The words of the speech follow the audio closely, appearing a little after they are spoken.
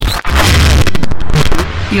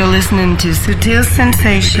You're listening to Sutil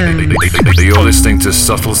Sensations. You're listening to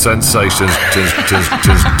Subtle Sensations.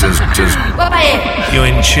 You're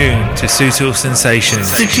in tune to Sutil Sensations.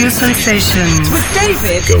 Sutil Sensations. With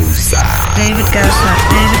David Gausa. David Gausa.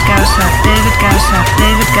 David Gausa. David Gausa.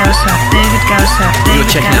 David Gausa. David Gausa. You're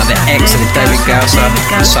checking out the excellent David Gausa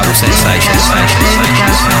and Subtle Sensations. David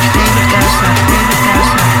Gausa. David Gausa. David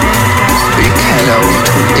Gausa. David Gausa. Big hello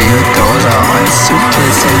to David Gausa on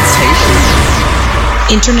Sutil Sensations.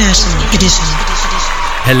 International edition.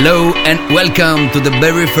 Hello and welcome to the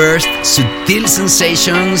very first Sutil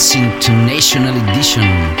Sensations International edition.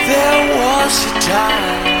 There was a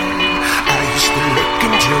time I used to look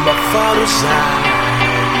into my father's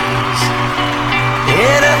eyes.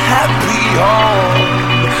 In a happy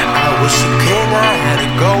home, I was a king, I had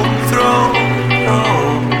a golden throne.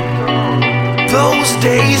 Those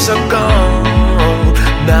days are gone,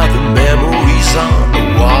 now the memories on the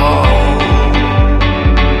wall.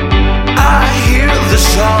 I hear the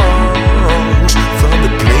songs from the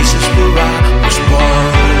places where I was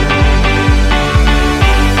born.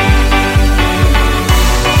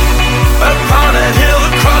 Upon a hill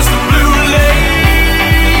across the blue lake,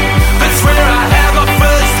 that's where I had my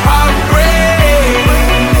first heartbreak.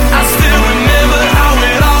 I still remember how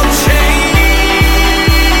it all changed.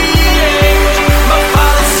 My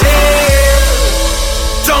father said,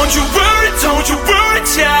 don't you worry,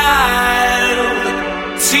 child.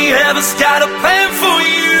 See, heaven's got a plan for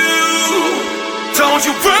you. Don't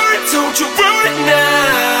you worry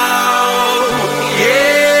now.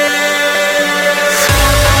 Yeah.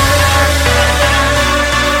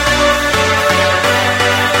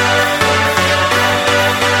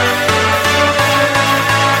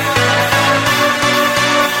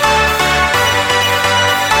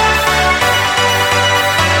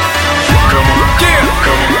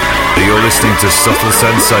 You're listening to Subtle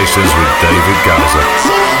Sensations with David Gausa.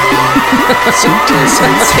 Sutil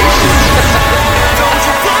Sensations.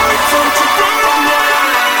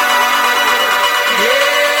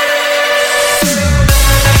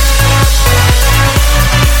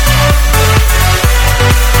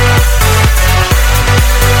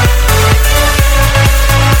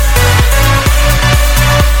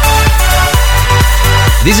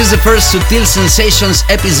 This is the first Sutil Sensations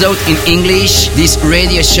episode in English. This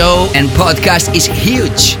radio show and podcast is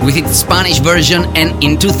huge with its Spanish version, and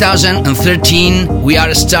in 2013 we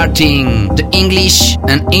are starting the English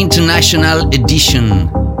and International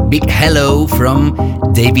edition. Big hello from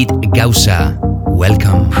David Gausa.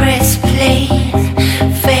 Welcome. Press play,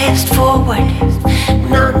 fast forward,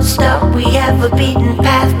 non-stop. We have a beaten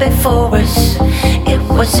path before us. It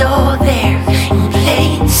was all there in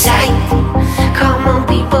plain sight. Come on,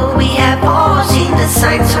 people, we have all seen the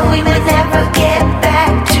signs, so we may never get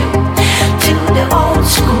back to the old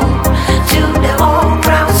school, to the old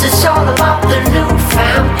grounds. It's all about the new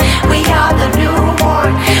found. We are the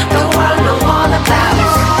newborn, the world know all about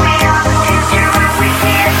us. We are the future, and we're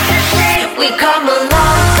here today. We come a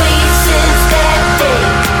long way since that day,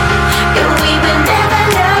 and we will never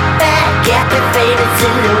look back at the faded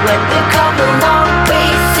silhouette. We come a long way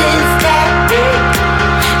since that day,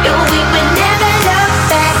 and we will never look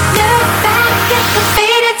back at the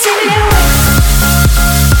faded silhouette.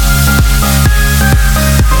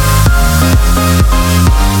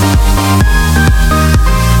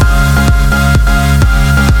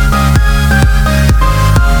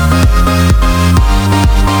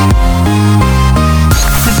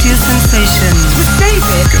 Sutil Sensations. with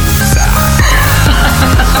David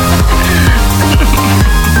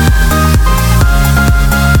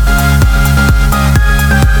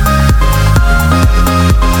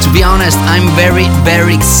To be honest, I'm very,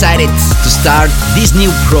 very excited to start this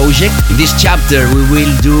new project. In this chapter, we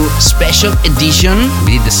will do special edition.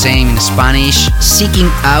 We did the same in Spanish, seeking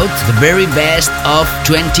out the very best of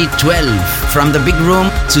 2012. From the big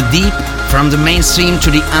room to deep, from the mainstream to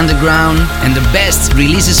the underground, and the best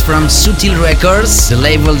releases from Sutil Records, the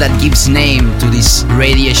label that gives name to this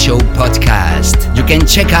radio show podcast. You can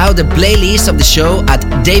check out the playlist of the show at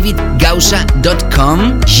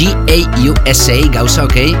davidgausa.com, G-A-U-S-A, Gausa,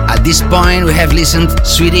 okay? At this point, we have listened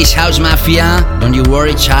Swedish House Mafia, Don't You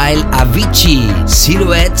Worry Child, Avicii,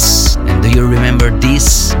 Silhouettes, and do you remember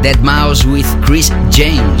this? Deadmau5 with Chris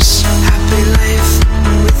James. Happy life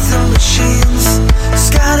with the machines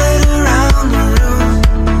scattered around the room.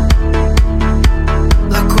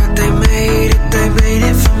 Look what they made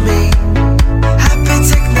it for me. Happy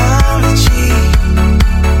technology.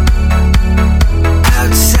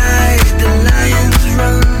 Outside the lions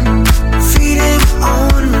run, feeding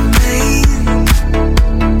on remain.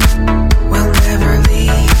 We'll never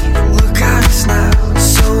leave. Look at us now,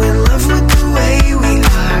 so in love with the way we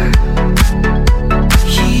are.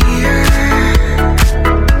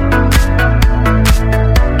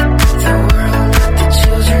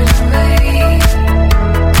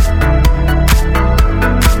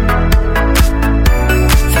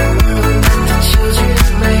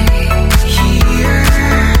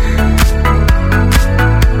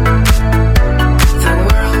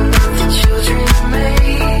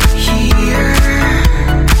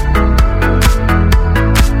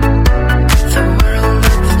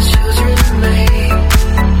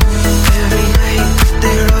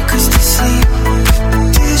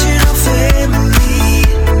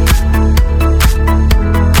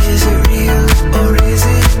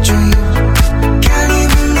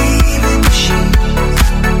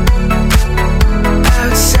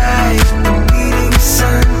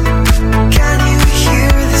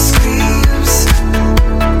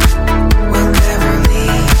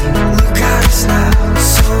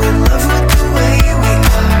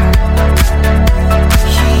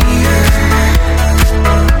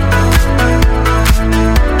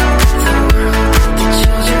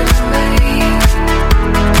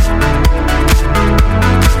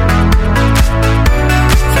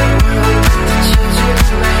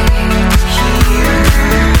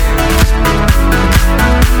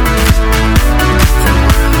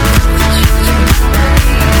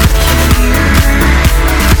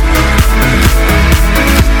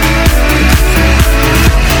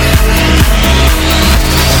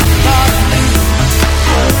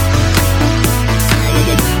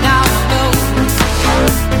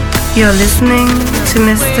 You're listening to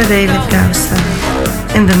Mr. David Gausa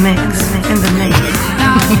in the mix, in the mix.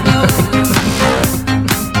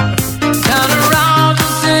 Turn around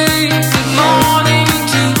and say good morning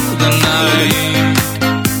to the night.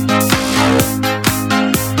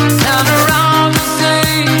 Turn around and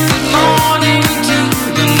say good morning to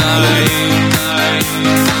the night.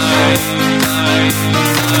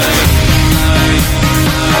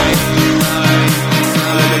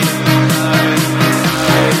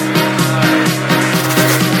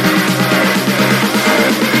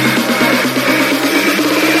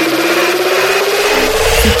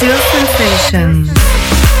 Sutil Sensations.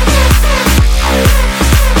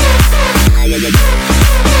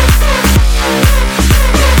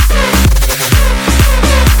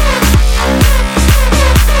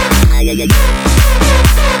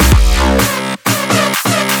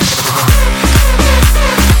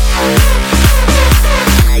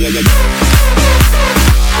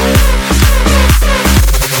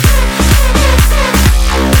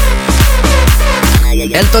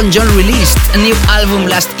 Elton John released a new album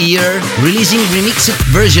last year, releasing remixed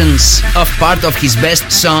versions of part of his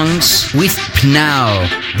best songs with Pnau.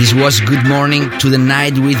 This was Good Morning to the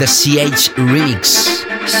Night with a CH remix.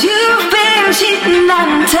 You've been cheating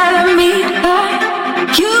and telling me that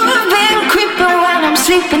you've been creeping when I'm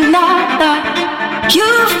sleeping at.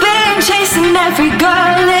 You've been chasing every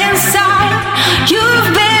girl inside.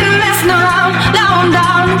 You've been messing around. Now I'm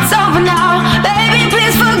down, it's over now. Baby,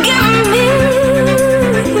 please forgive me.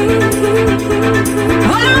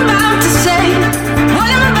 What I'm about to say, what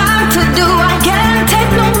I'm about to do, I can't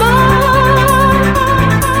take no more.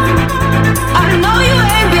 I know you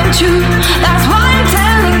ain't been true, that's why I'm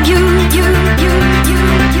telling you.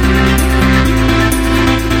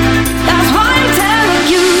 That's why I'm telling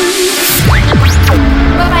you.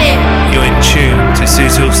 You're in tune to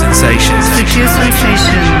Sutil Sensations. Sutil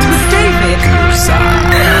Sensations. David Gausa.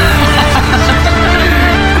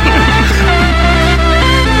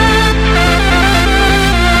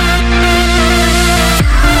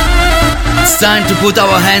 It's time to put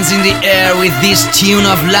our hands in the air with this tune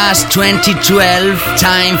of last 2012.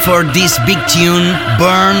 Time for this big tune,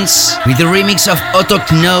 Burns, with the remix of Otto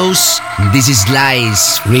Knows. This is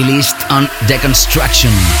Lies, released on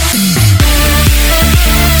Deconstruction.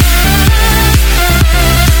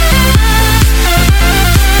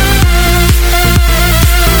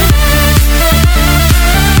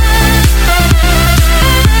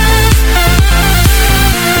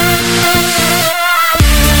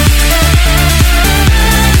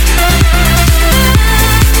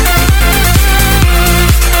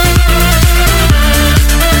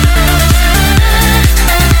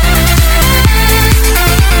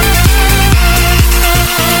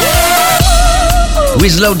 We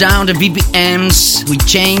slow down the BPMs, we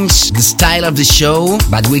change the style of the show,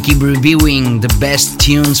 but we keep reviewing the best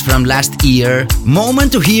tunes from last year.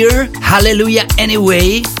 Moment to hear Hallelujah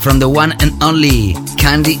Anyway from the one and only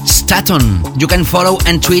Candy Staton. You can follow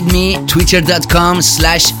and tweet me,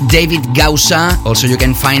 twitter.com/David Gausa. Also you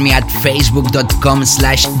can find me at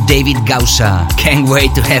facebook.com/David Gausa. Can't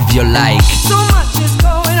wait to have your like. So much is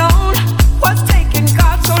going on. What's taking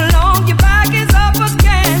God so long? Your back is up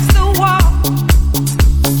against the wall.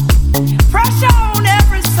 Pressure on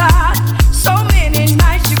every side. So many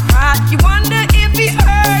nights you cried. You wonder if he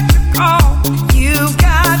heard your call. You've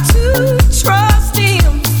got to trust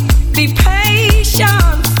him. Be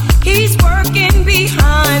patient. He's working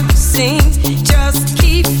behind the scenes. Just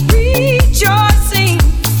keep rejoicing.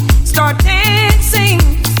 Start dancing.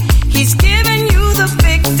 He's giving you the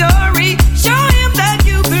victory. Show him that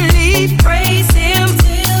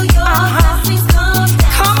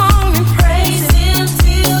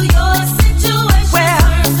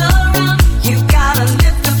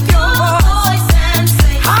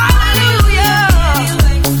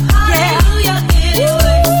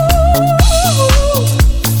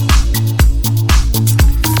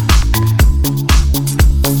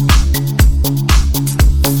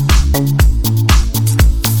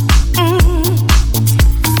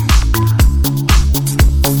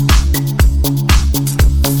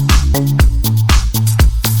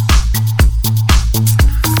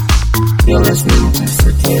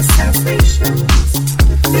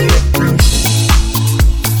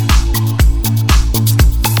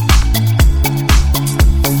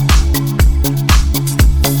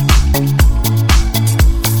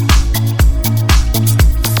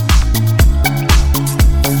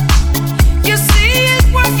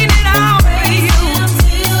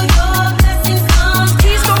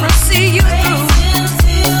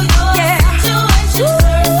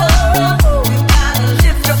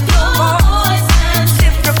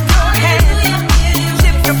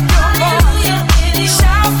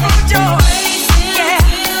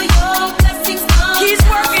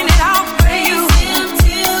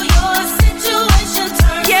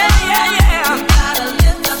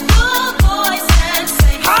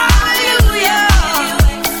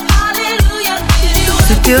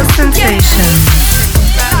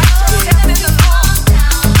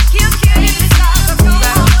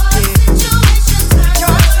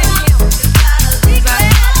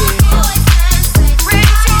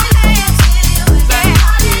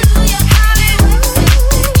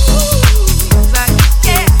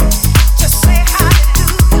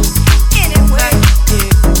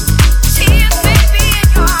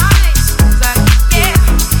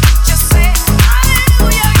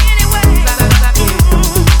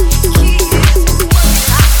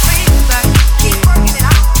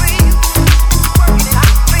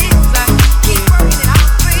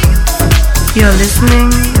You're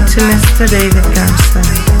listening to Mr. David Gausa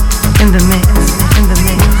in the mix, in the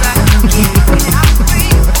mix.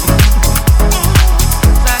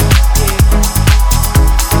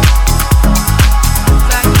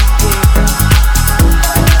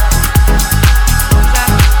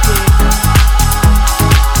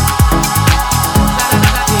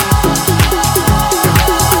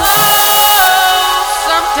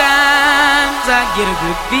 Get a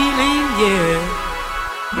good feeling, yeah.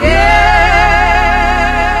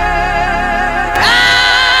 I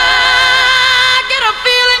get a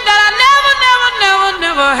feeling that I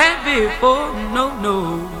never had before. No.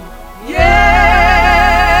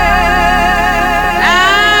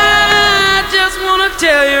 I just wanna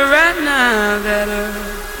tell you right now that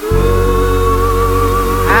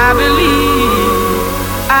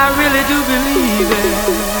I really do believe it.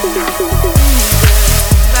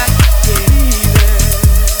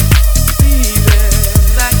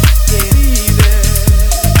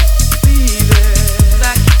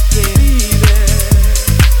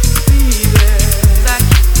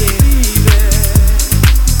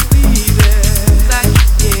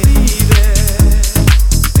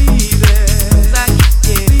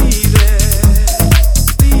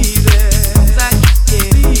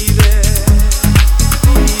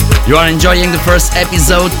 You are enjoying the first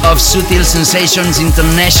episode of Sutil Sensations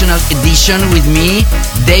International Edition with me,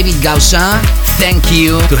 David Gausa. Thank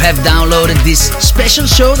you to have downloaded this special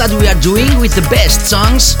show that we are doing with the best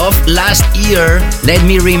songs of last year. Let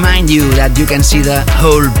me remind you that you can see the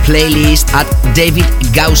whole playlist at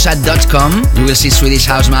davidgausa.com. You will see Swedish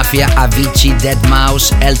House Mafia, Avicii,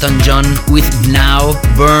 Deadmau5, Elton John with Now,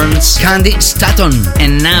 Burns, Candy Staton,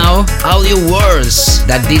 and now Audio Wars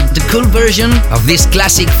that did the cool version of this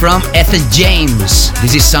classic from Etta James.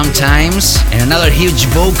 This is Sometimes, and another huge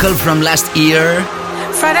vocal from last year.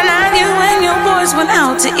 Friday night you and your boys went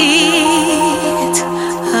out to eat.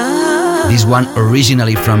 This one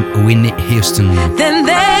originally from Whitney Houston. Then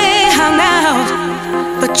they hung out,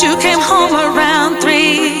 but you came home around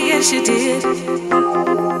 3. Yes, you did.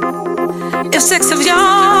 If 6 of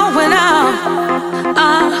y'all went out,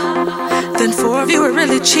 then 4 of you were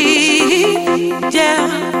really cheap. Yeah,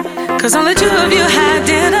 'cause only 2 of you had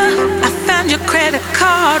dinner. I found your credit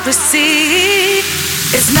card receipt.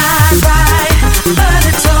 It's not right, but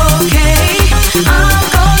it's okay. I'm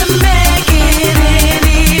gonna make it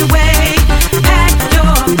anyway. Pack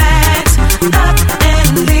your bags up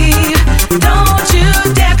and leave. Don't you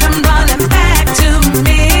dare come running back to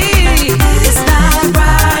me. It's not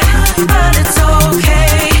right, but it's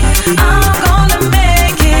okay. I'm gonna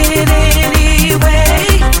make it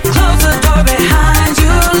anyway. Close the door behind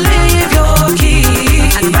you, leave your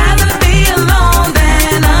key. I'd rather be alone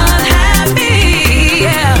than unhappy.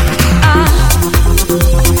 Yeah.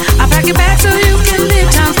 I pack it back so you can leave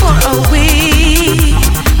town for a week.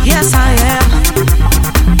 Yes, I am.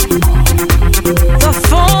 The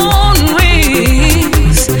phone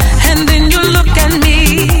rings, and then you look at me.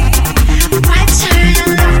 Why turn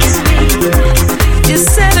and look at me? You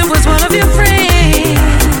said it was one of your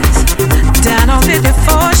friends down on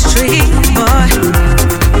 54th Street, boy.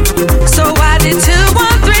 So why did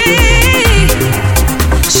 213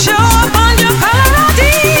 show up on your caller ID?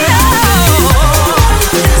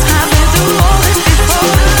 I've been through all this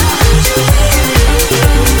before.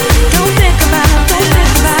 Don't think about it, don't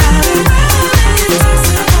think about it.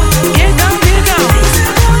 Get gone.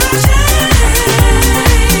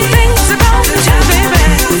 Things are gonna change, baby.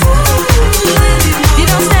 You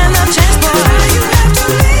don't stand no chance, boy.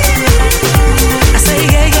 I say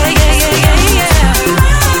yeah.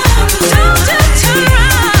 Don't just turn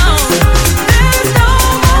around. There's no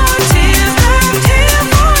more tears left here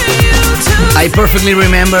for you to. I perfectly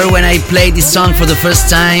remember when I played this song for the first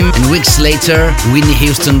time, and weeks later, Whitney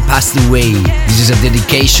Houston passed away. This is a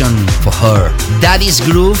dedication for her. Daddy's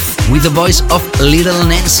Groove with the voice of Little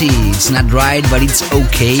Nancy. It's not right, but it's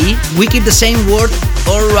okay. We keep the same word,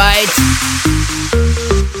 alright.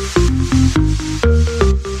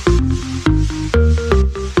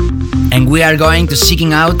 And we are going to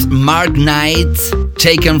Seeking Out Mark Knight,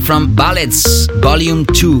 taken from Ballads Volume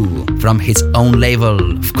 2, from his own label,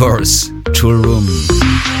 of course, Tour Room.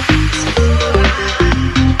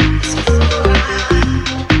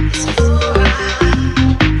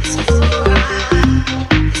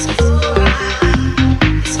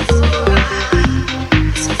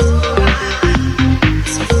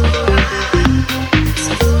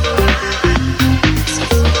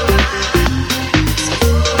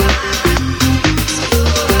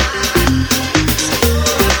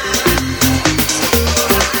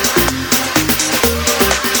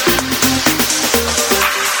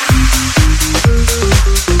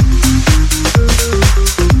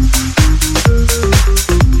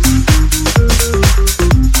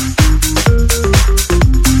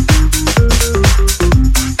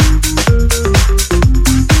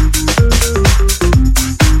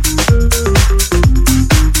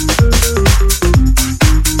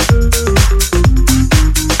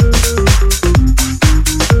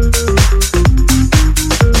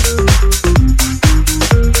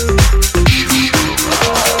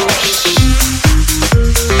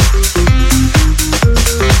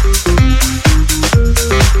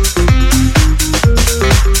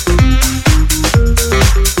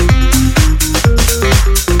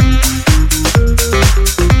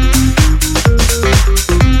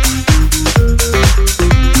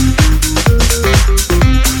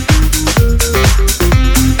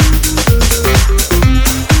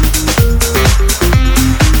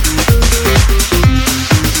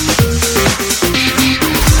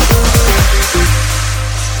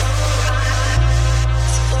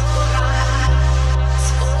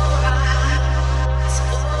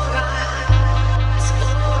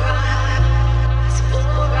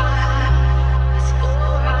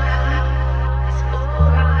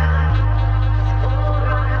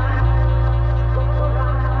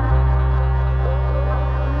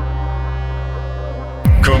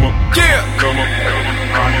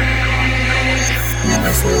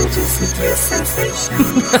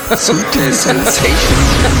 Sutil Sensation.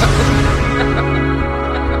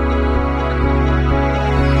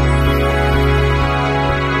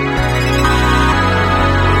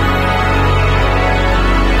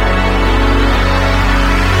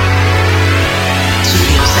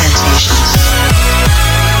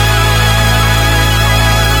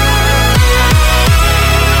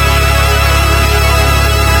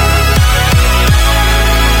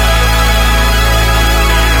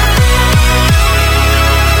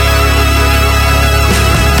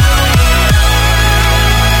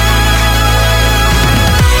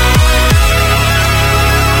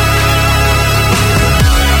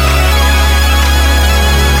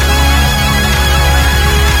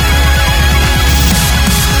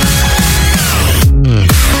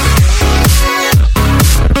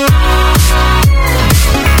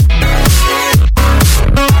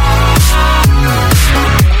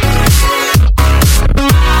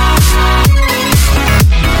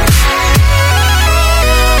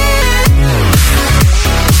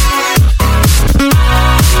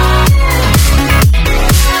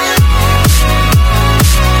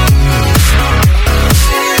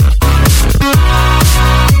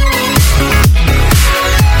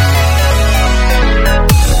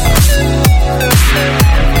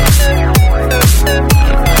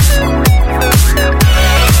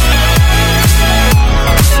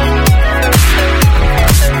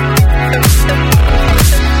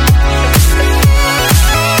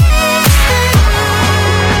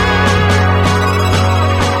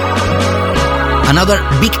 Another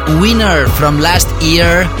big winner from last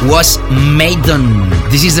year was Maiden.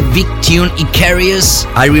 This is a big tune, Icarus.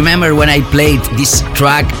 I remember when I played this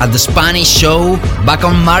track at the Spanish show back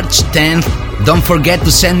on March 10th. Don't forget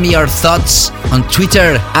to send me your thoughts on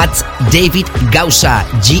Twitter at David Gausa,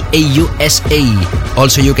 Gausa.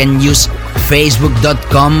 Also, you can use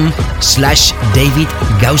facebook.com/David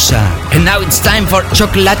Gausa. And now it's time for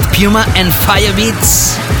Chocolate Puma and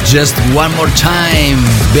Firebeats. Just one more time,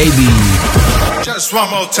 baby. Just one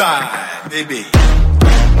more time, baby.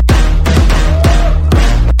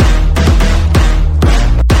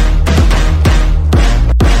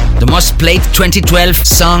 The most played 2012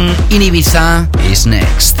 song in Ibiza is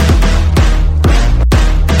next.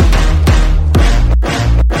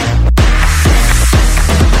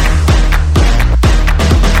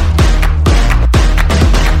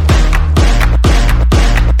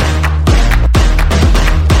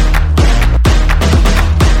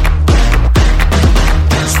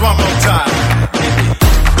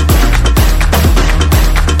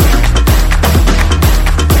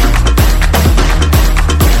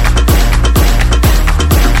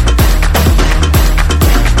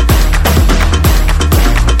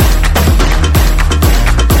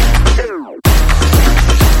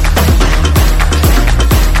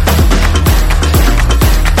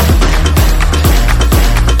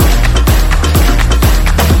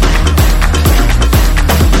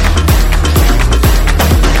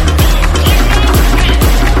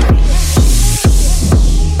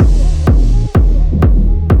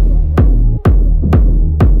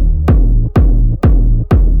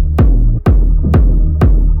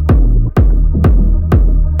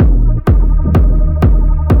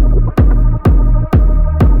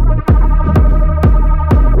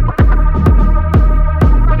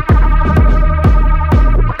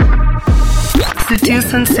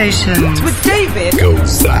 Sensations with David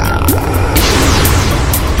Gausa.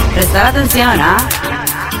 Prestar atención, ¿ah?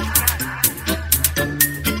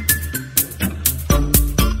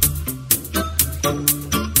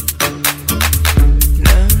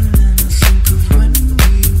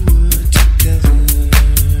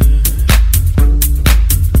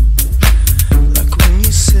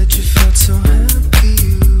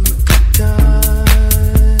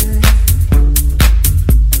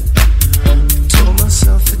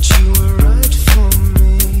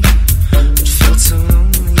 Felt so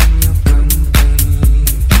lonely in your company.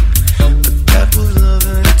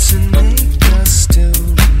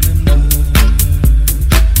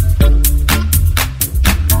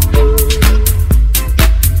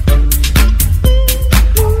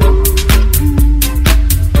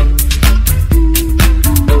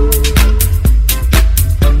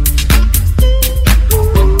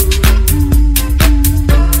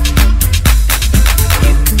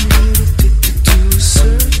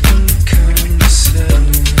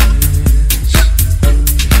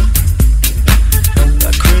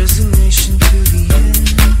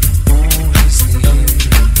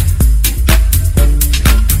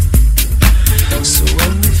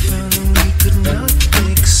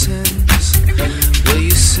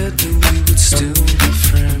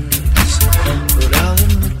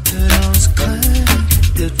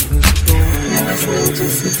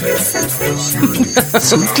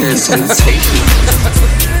 Super Sensations.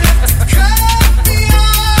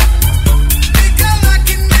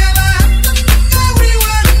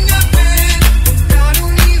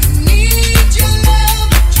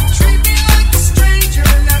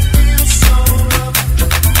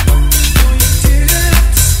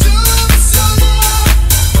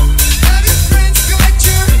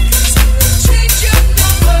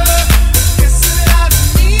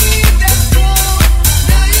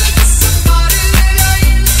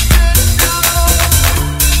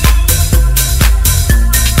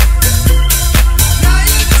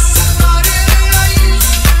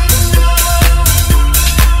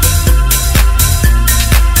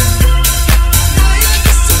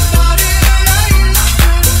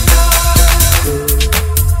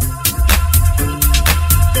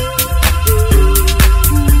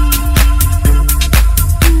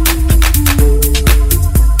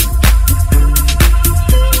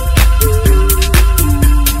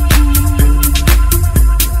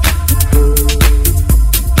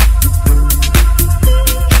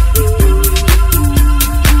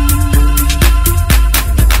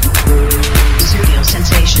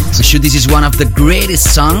 This is one of the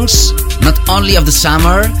greatest songs, not only of the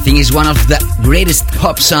summer, I think it's one of the greatest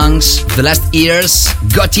pop songs of the last years.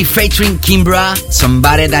 Gotti featuring Kimbra,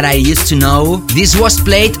 somebody that I used to know. This was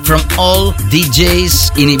played from all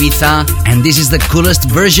DJs in Ibiza, and this is the coolest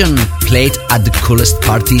version, played at the coolest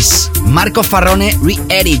parties. Marco Farrone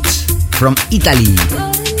re-edit from Italy.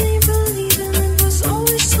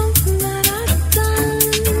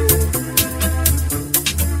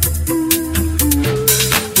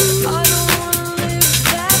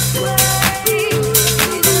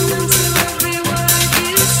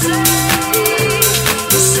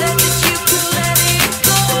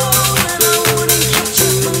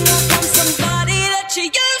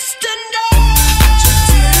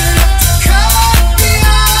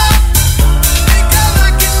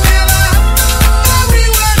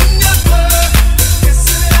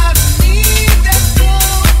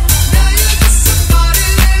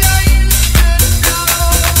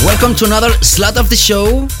 Welcome to another slot of the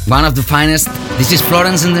show, one of the finest. This is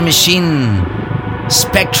Florence and the Machine,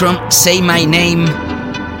 Spectrum, Say My Name,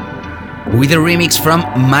 with a remix from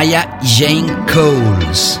Maya Jane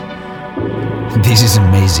Coles. This is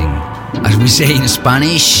amazing. As we say in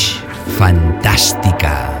Spanish,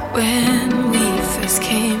 fantástica. When we first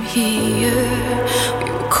came here,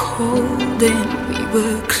 we were cold and we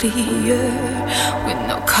were clear, with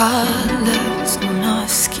no colors on our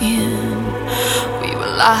skin. We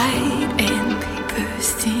were light and paper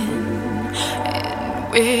thin. And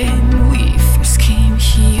when we first came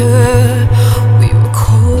here, we were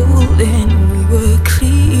cold and we were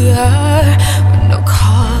clear, with no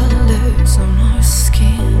colors on our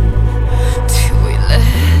skin, till we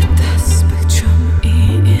let the spectrum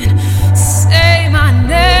in. Say my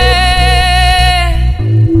name,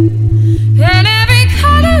 and every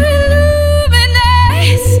color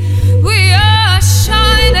illuminates. We are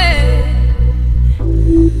shining,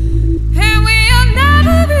 and we'll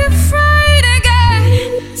never be afraid again.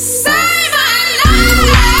 Say my name.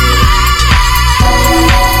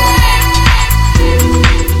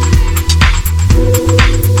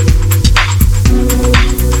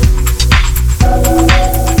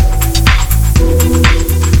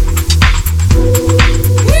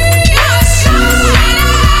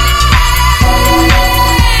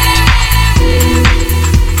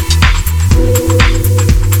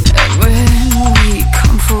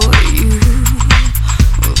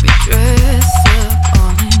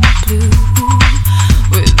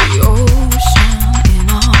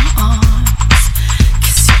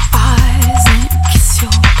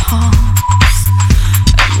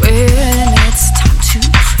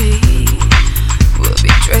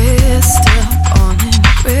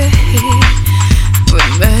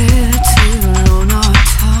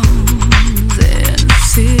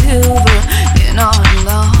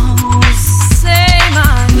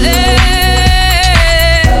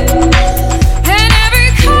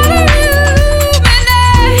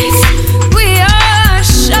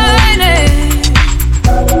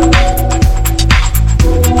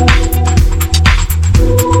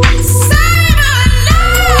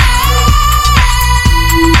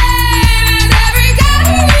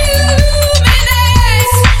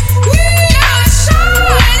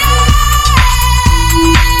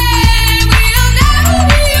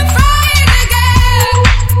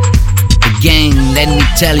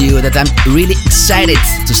 Tell you that I'm really excited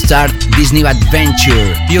to start this new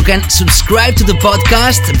adventure. You can subscribe to the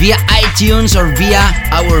podcast via iTunes or via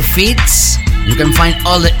our feeds. You can find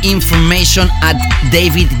all the information at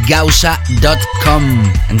davidgausa.com.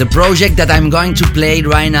 And the project that I'm going to play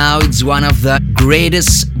right now, it's one of the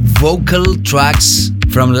greatest vocal tracks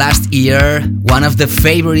from last year, one of the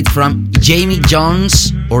favorite from Jamie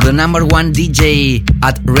Jones, or the number one DJ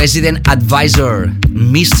at Resident Advisor,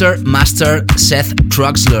 Mr. Master Seth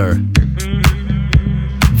Troxler.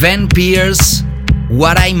 Van Pierce,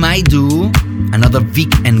 What I Might Do, another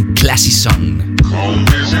big and classy song.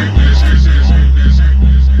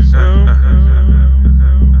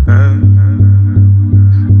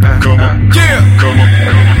 Come on, yeah, come on.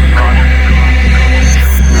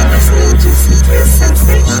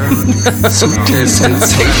 Suitcase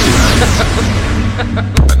sensation.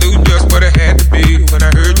 I knew just what it had to be when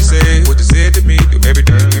I heard you say what you said to me every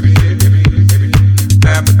day.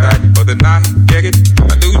 Appetite for the night, get it?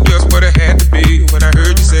 I knew just what it had to be when I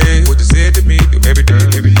heard you say what you said to me every day.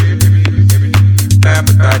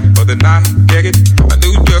 Appetite for the night, get it? I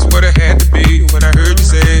knew just what it had to be when I heard you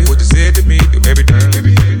say what you said to me every day.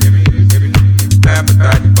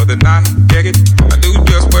 Appetite for the night, get it? I knew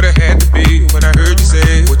just what it had to be when I heard you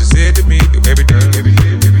say what you said to me every day.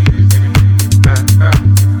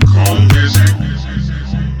 Home music.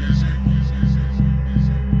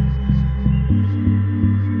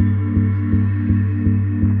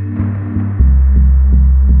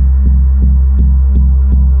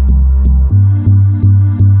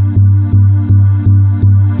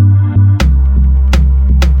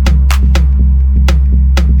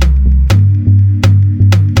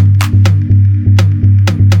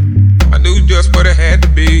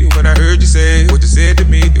 When I heard you say what you said to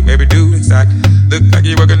me, you every do inside. Look like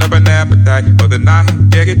you're working up an appetite for the night,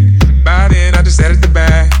 get it? By then I just sat at the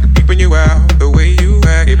back, keeping you out the way you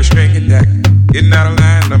act, every string attack. Getting out of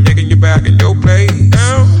line, I'm yanking you back in your place.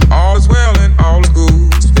 All is well and all is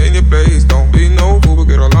good. Stay in your place, don't be no fool, but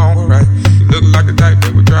get along alright. You look like the type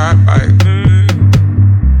that would try to fight.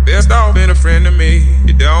 Best off being a friend to me.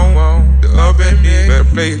 You don't want the up and me, better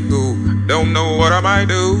play it cool. Don't know what I might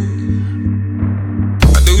do.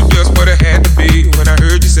 Just what it had to be when I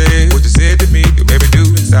heard you say what you said to me. You maybe do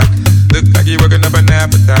inside. Look like you're working up an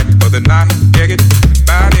appetite for the night. Get it?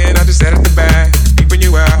 By then I just sat at the back, keeping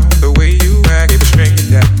you out the way you act, every string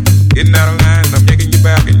attack. Getting out of line, I'm yanking you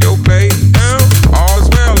back in your place. All is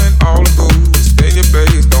well and all is good. Stay in your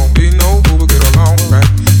place, don't be no fool, get along right.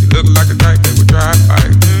 You look like the type that would try to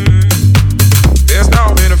fight. There's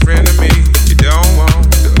not been a friend to me. You don't want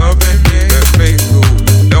the love and me. Better play it cool.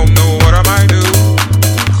 Don't know what I might do.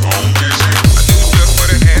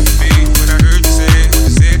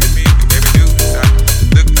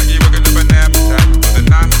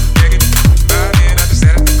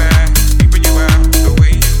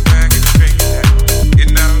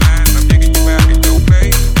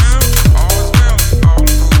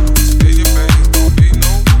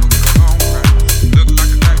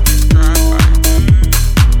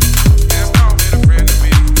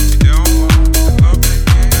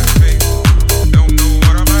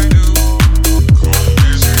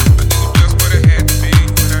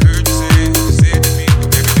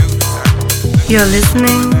 You're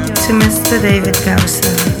listening to Mr. David Gausa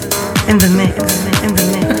in the mix, in the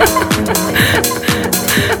mix, in the mix.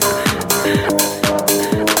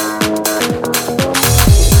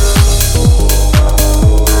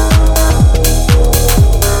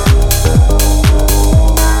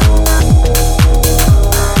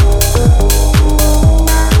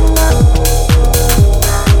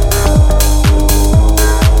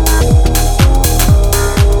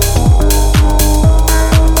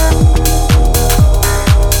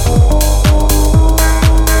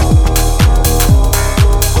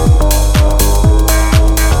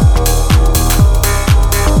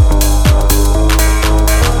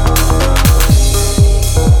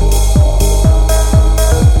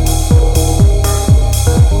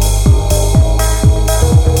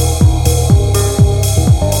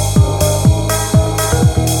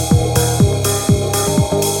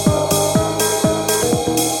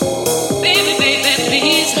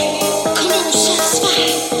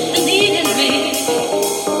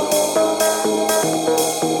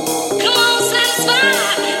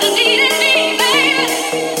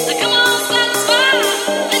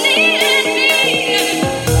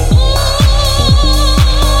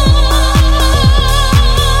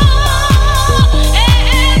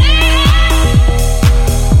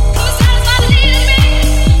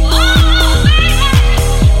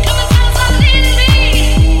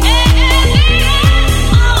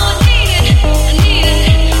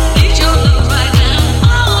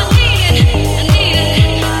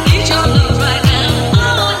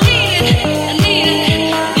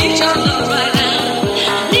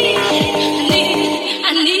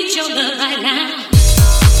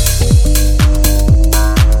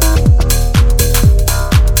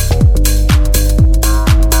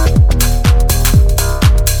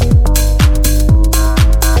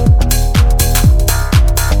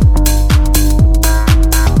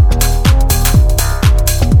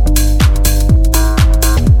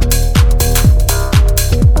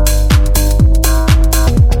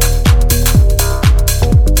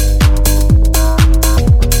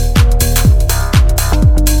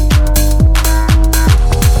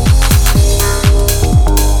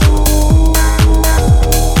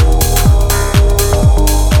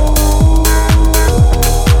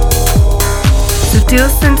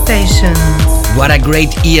 Sensations. What a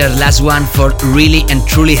great year, last one for really and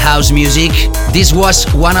truly house music. This was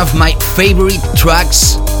one of my favorite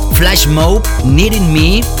tracks, Flash Mob, Needing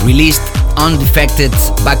Me, released Undefected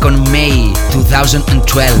back on May 2012.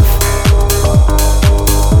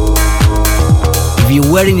 If you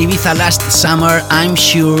were in Ibiza last summer, I'm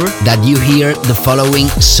sure that you hear the following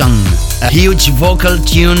song. A huge vocal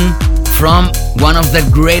tune from one of the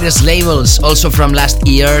greatest labels, also from last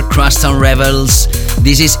year, Crosstown Rebels.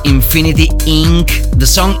 This is Infinity Inc. The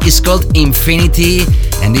song is called Infinity,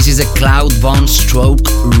 and this is a Cloud Bone Stroke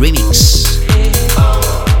remix.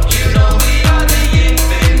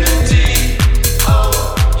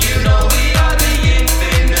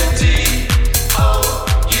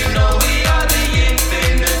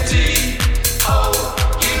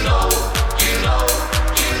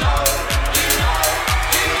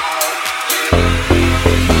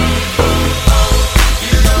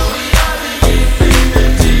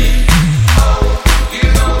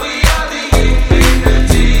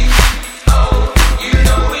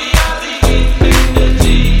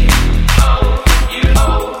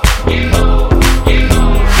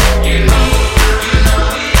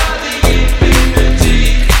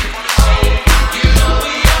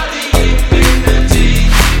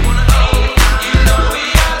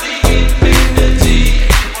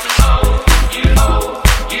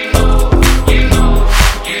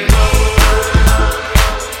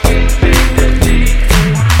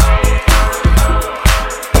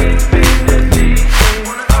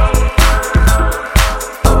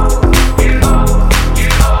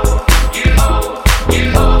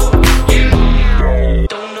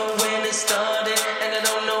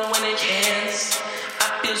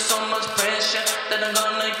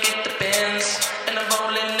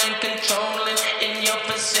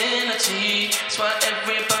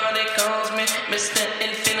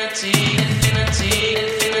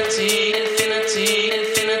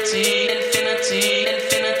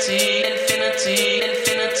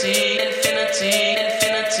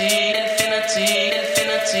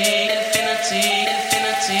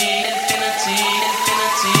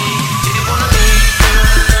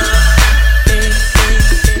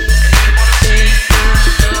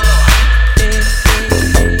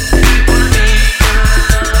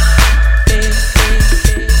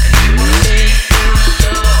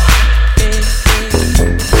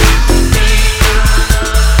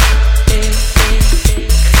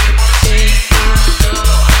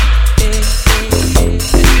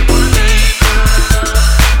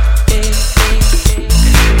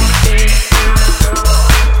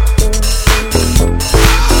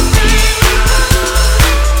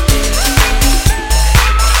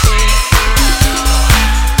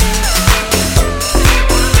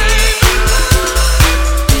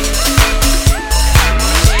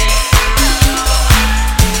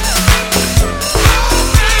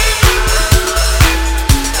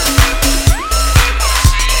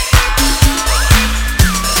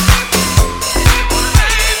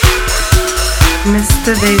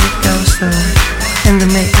 Mr. David Gausa in the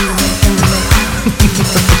mix.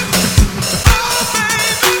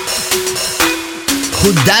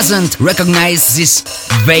 Who doesn't recognize this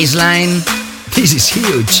bass line? This is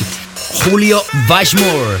huge. Julio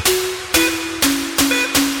Bashmore.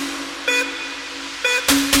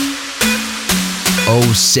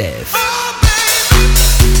 Oh, Seth.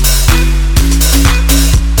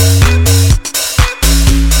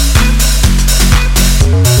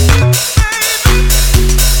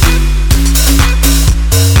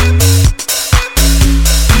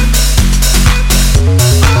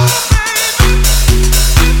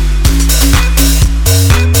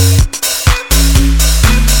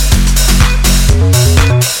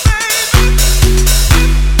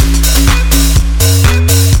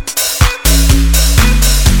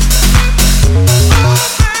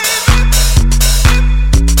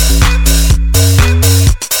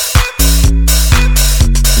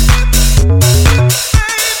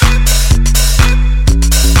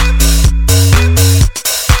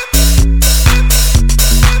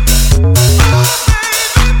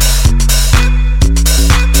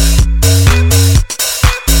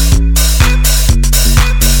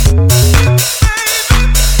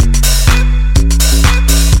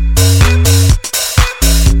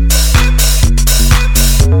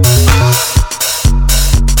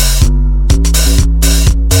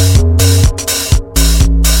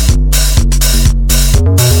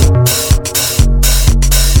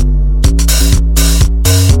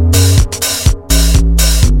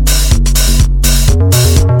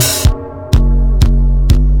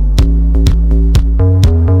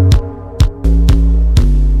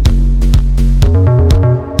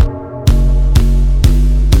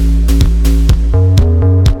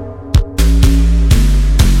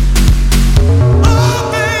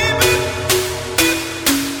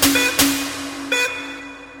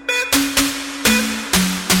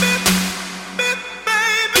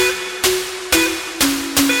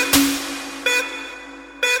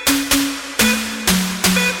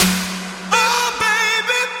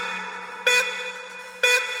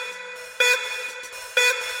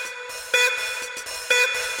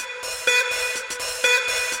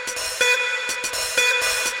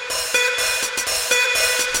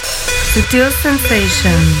 Sutil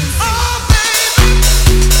Sensations.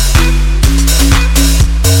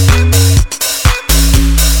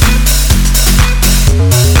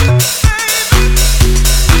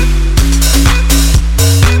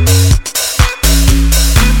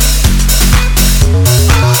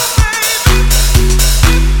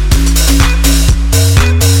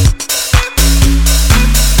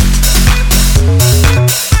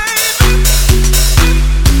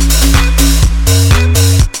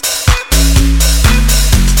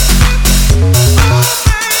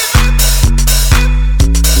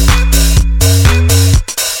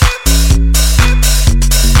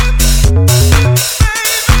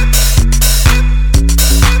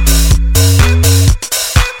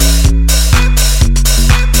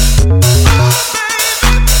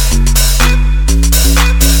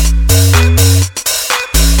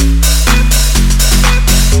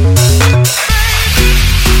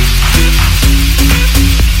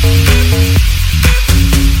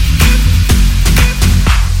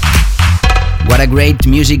 Great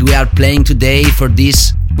music we are playing today for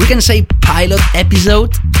this, we can say, pilot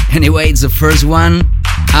episode. Anyway, it's the first one.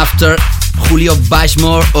 After Julio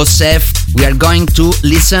Bashmore, Osef, we are going to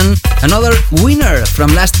listen another winner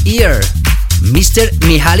from last year, Mr.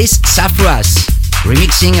 Mihalis Safras,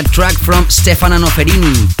 remixing a track from Stefano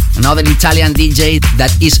Noferini, another Italian DJ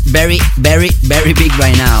that is very, very, very big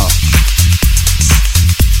right now.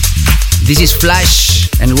 This is Flash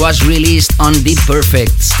and was released on Deep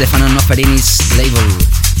Perfect, Stefano Noferini's label.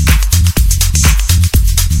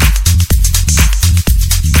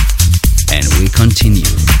 And we continue.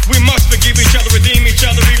 We must forgive each other, redeem each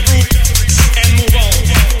other, regroup, and move on.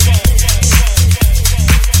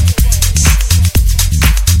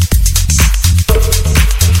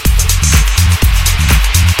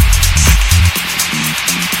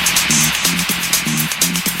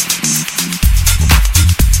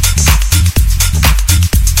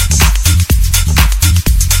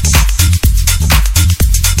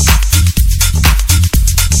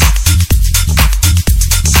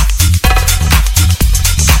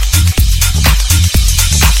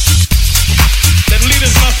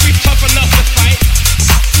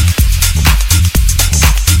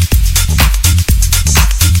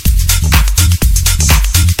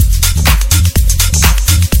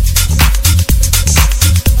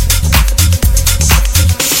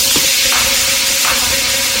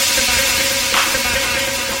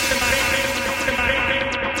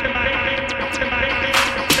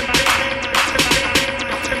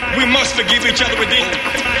 Forgive each other, redeem.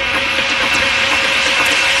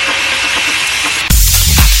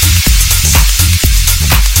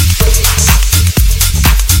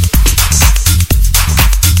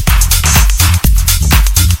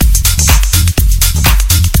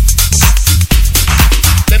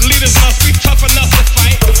 That leaders must be tough enough to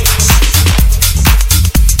fight.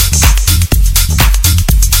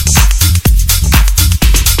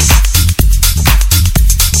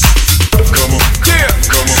 Come on, yeah,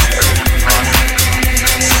 come on.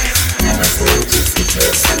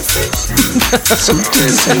 Sutil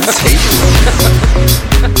Sensations.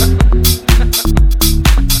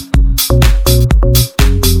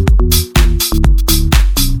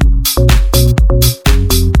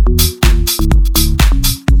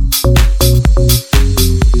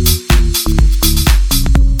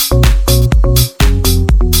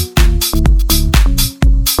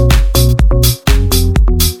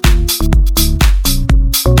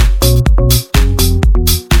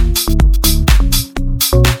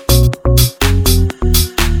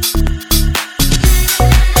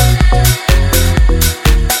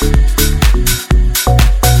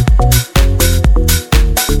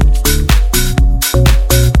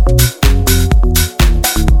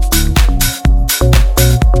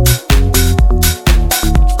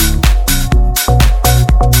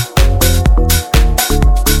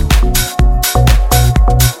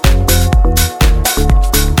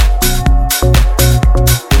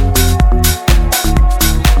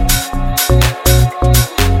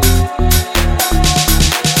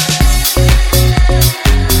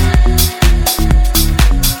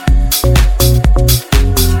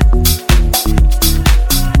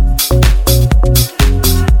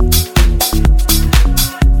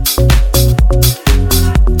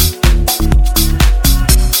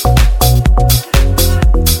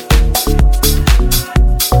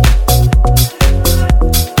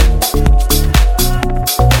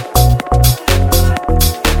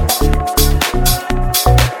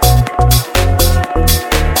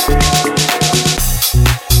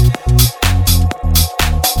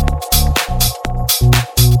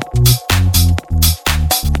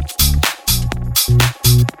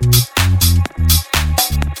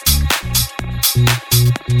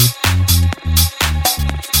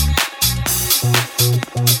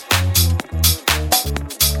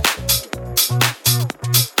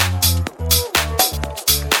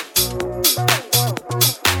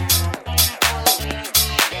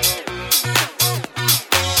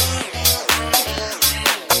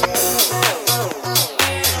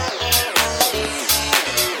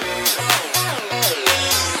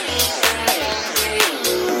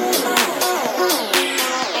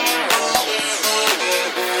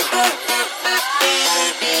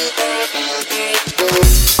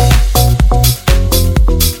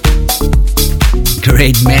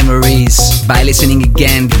 great memories by listening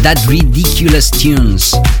again that ridiculous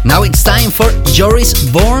tunes. Now it's time for Joris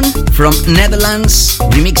Born from Netherlands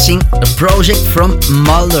remixing a project from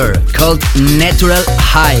Mulder called Natural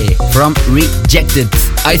High from Rejected.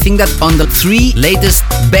 I think that on the 3 latest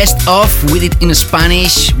best of with it in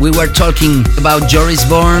Spanish, we were talking about Joris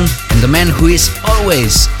Born and the man who is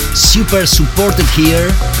always super supported here,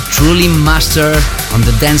 truly master on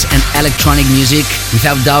the dance and electronic music,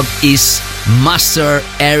 without doubt is Master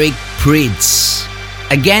Eric Prydz.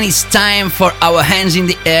 Again, it's time for our hands in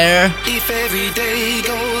the air. If every day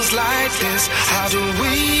goes like this, how do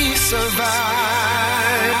we survive?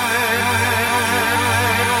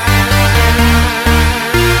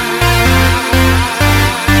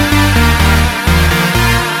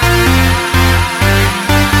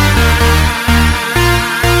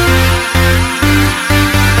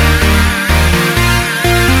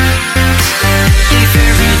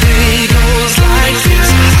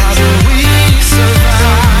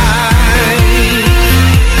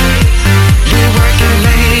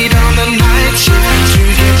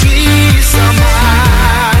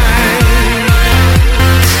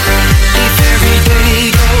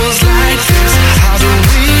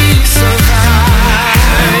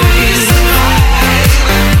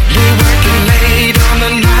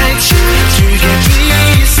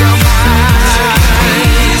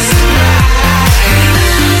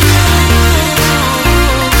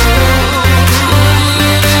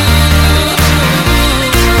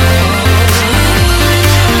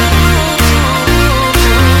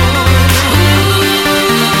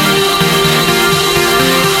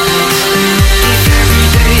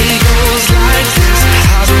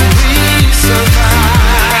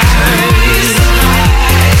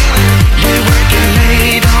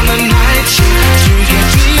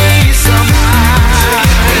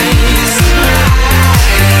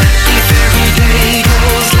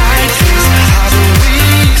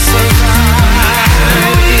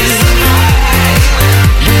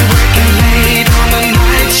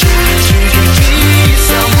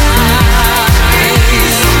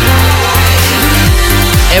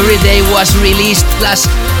 Was released last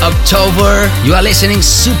October. You are listening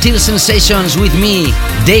Subtle Sensations with me,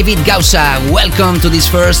 David Gausa. Welcome to this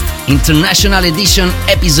first International Edition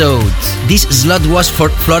episode. This slot was for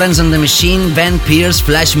Florence and the Machine, Ben Pierce,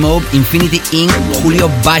 Flash Mob, Infinity Inc., Julio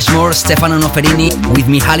Bashmore, Stefano Noferini with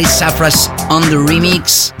Mihaly Safras on the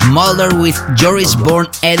remix, Mulder with Joris Born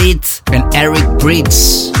edit, and Eric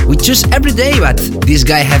Prydz. We choose every day, but this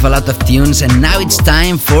guy have a lot of tunes, and now it's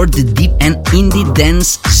time for the deep and indie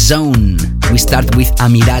dance zone. We start with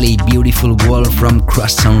Amirali, Beautiful World from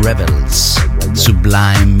Crosstown Rebels.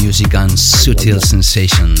 Sublime music and Subtle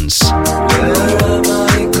Sensations. Where am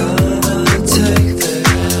I gonna take this?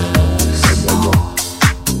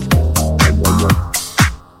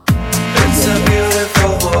 It's a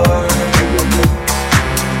beautiful world,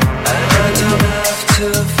 and I don't have to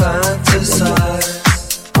fantasize.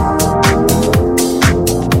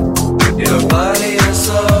 Your body and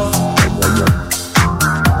soul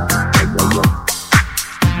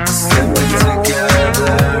slipping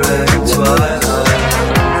together in twilight.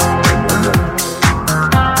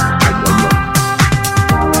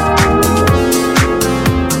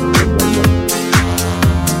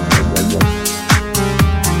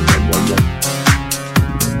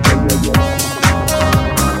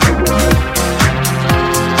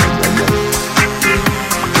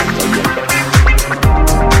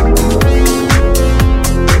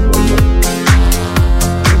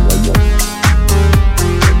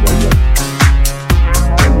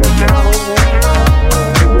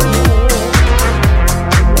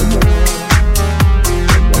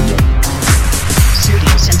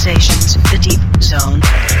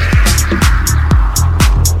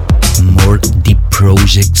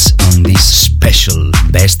 Projects on this special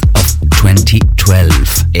Best of 2012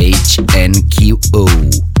 HNQO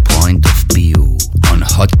Point of View on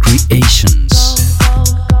Hot Creations.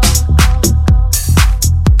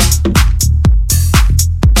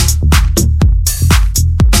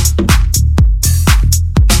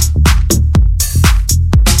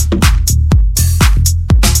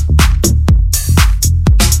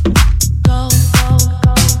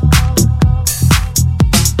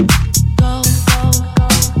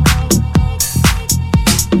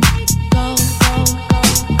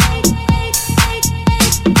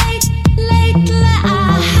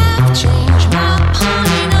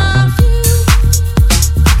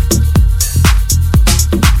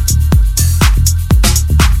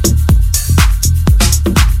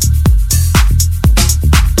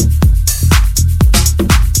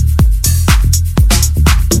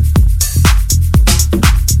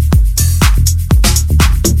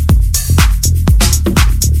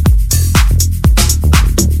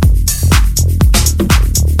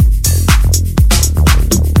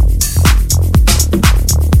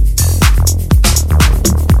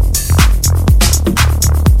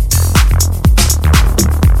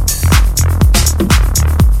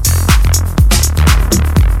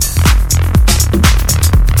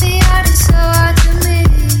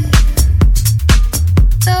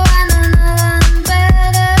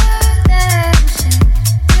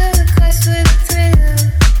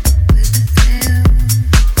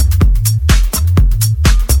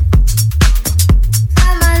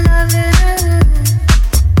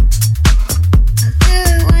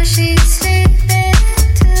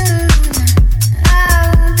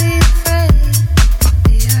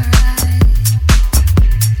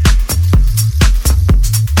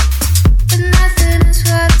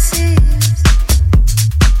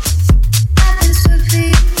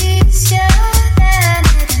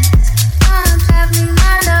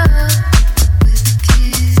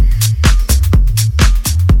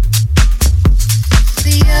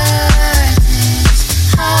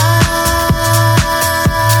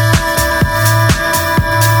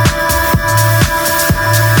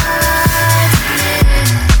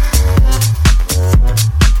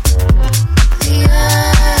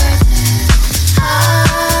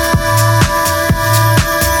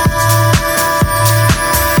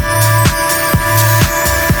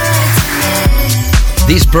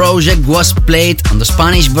 This project was played on the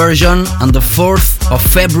Spanish version on the 4th of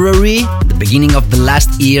February, the beginning of the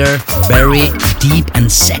last year. Very deep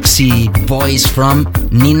and sexy voice from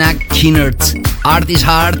Nina Kinnert. Art is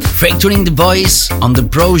Hard, featuring the voice on the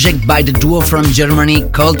project by the duo from Germany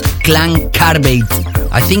called Klang Carbate.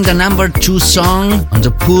 I think the number 2 song on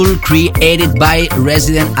the pool created by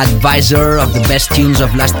resident advisor of the best tunes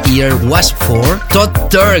of last year was for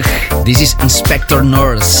Todd Turk. This is Inspector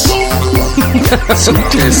Norse.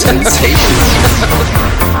 Sutil Sensations.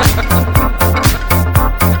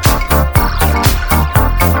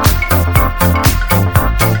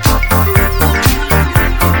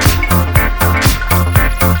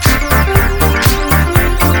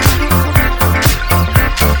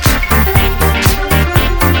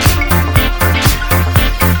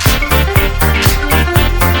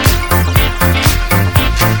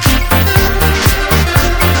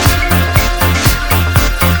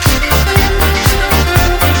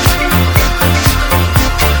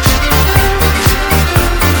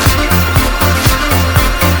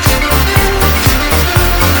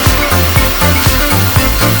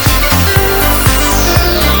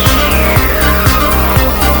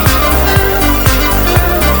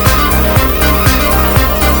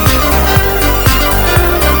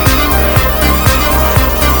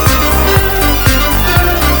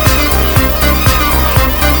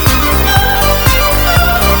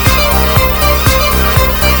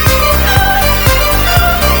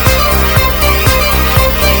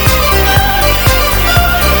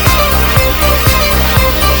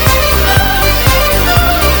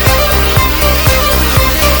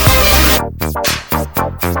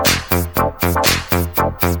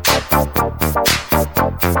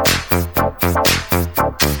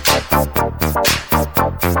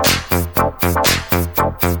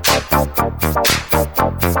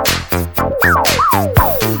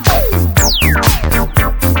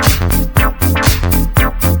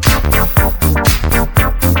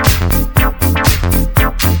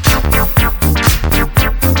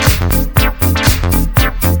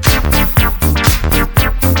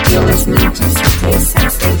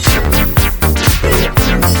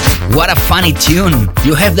 Tune.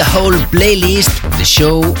 You have the whole playlist of the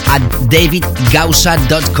show at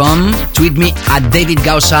davidgausa.com. Tweet me at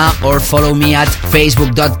davidgausa or follow me at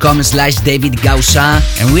facebook.com/davidgausa.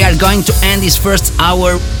 And we are going to end this first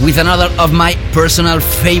hour with another of my personal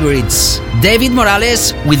favorites. David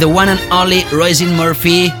Morales with the one and only Roisin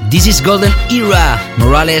Murphy. This is Golden Era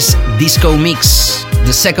Morales Disco Mix.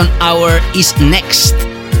 The second hour is next.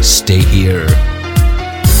 Stay here.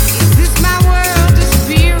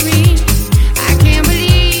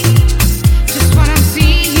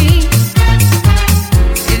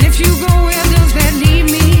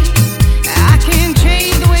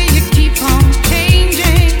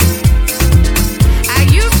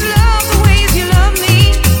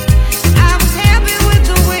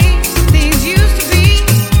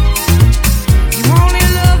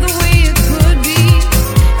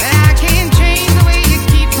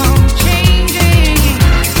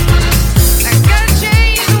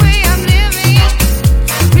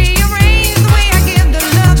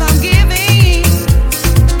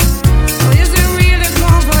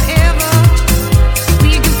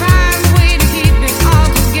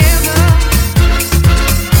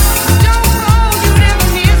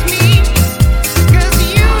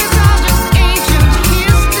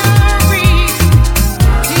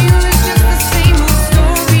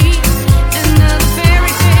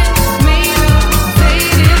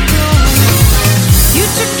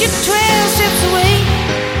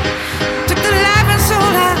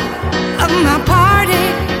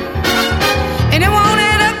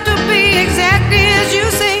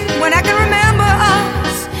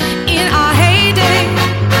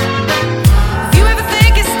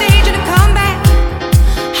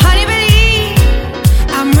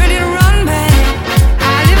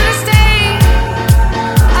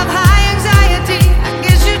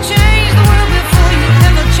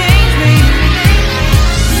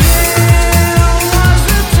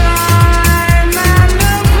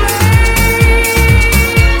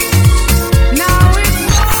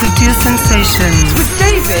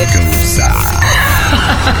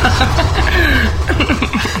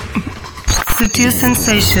 Sutil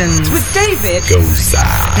Sensations with David Gausa.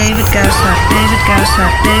 David Gausa, David Gausa,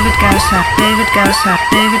 David Gausa, David Gausa,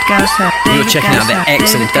 David Gausa. You're checking out the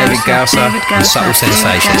excellent David Gausa and Subtle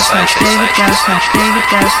Sensations. David Gausa, David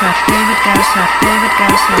Gausa, David Gausa, David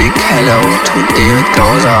Gausa. Big hello to David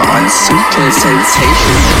Gausa on Sutil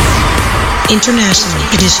Sensations. International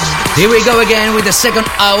Edition. Here we go again with the second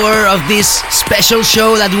hour of this special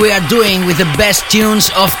show that we are doing with the best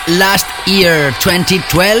tunes of last year,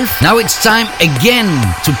 2012. Now it's time again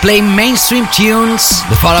to play mainstream tunes.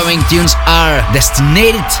 The following tunes are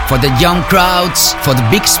destinated for the young crowds, for the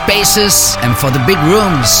big spaces, and for the big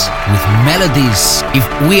rooms with melodies. If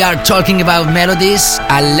we are talking about melodies,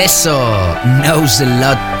 Alesso knows a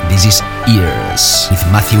lot. This is Ears with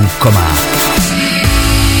Matthew Coma.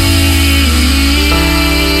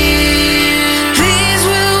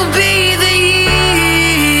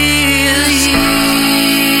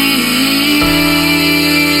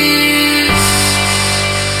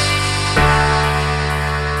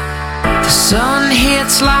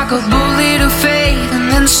 It's like a bullet of fate,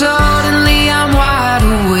 and then suddenly I'm wide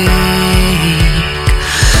awake.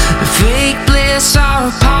 The fake bliss our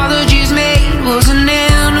apologies made was an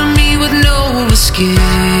enemy with no escape.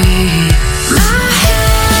 My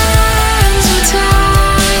hands were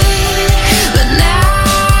tied, but now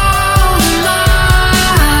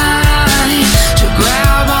mine to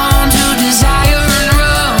grab onto desire and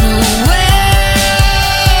run away.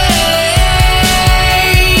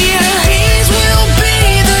 These will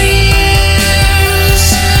be the years.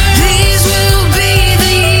 These will be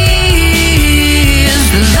the years.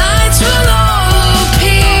 The lights will all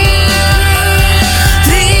appear.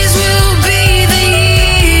 These will be the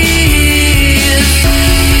years.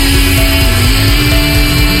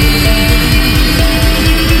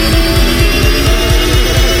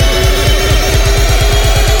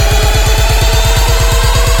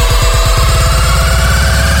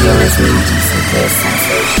 You're listening to Subtle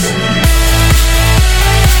Sensation.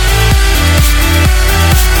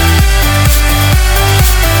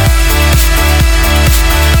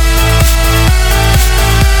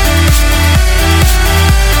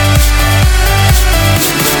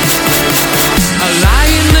 I lie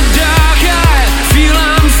in the dark, I feel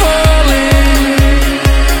I'm falling.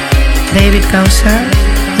 David Gausser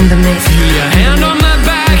in the mix. Your hand on my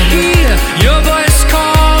back here, your voice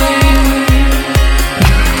calling.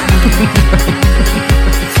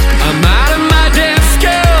 I'm out of my depth,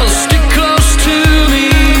 girl, stick close to me.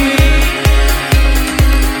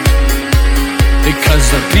 Because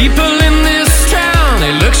the people in this town,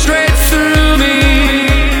 they look straight through me.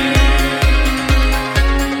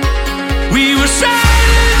 We were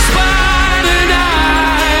silenced by the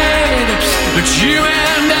night, but you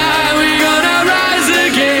and I, we're gonna rise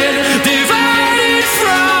again, divided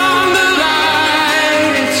from the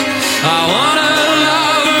light. I wanna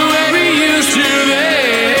love the way we used to be.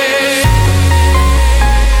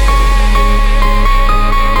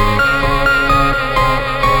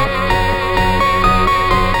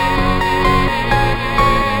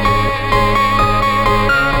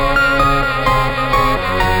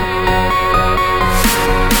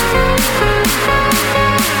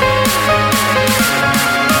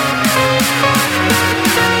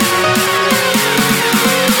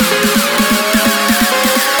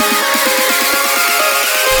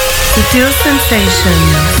 Subtle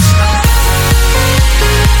Sensations.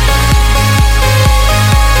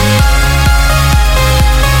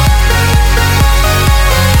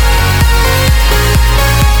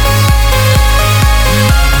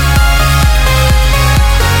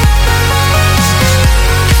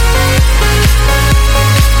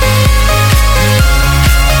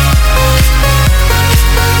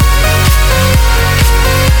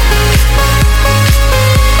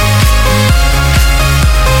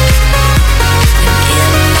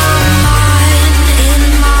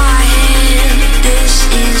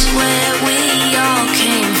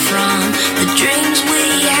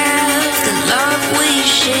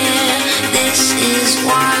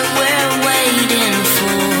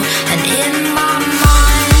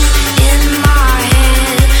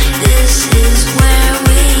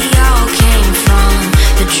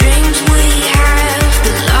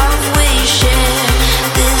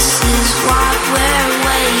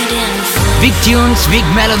 Big tunes, big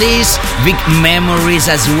melodies, big memories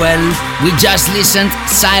as well. We just listened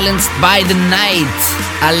Silenced by the Night,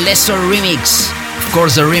 a Alesso remix. Of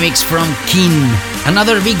course, a remix from Keen.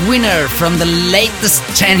 Another big winner from the latest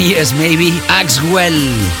 10 years maybe, Axwell.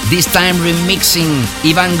 This time remixing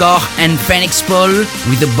Ivan Gogh and Phoenix Paul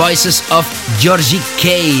with the voices of Georgie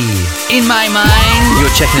K. In my mind,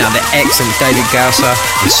 You're checking out the excellent David Gausser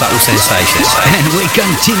with Subtle Sensations. And we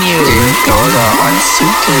continue. David Gausser on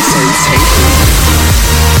Subtle Sensations.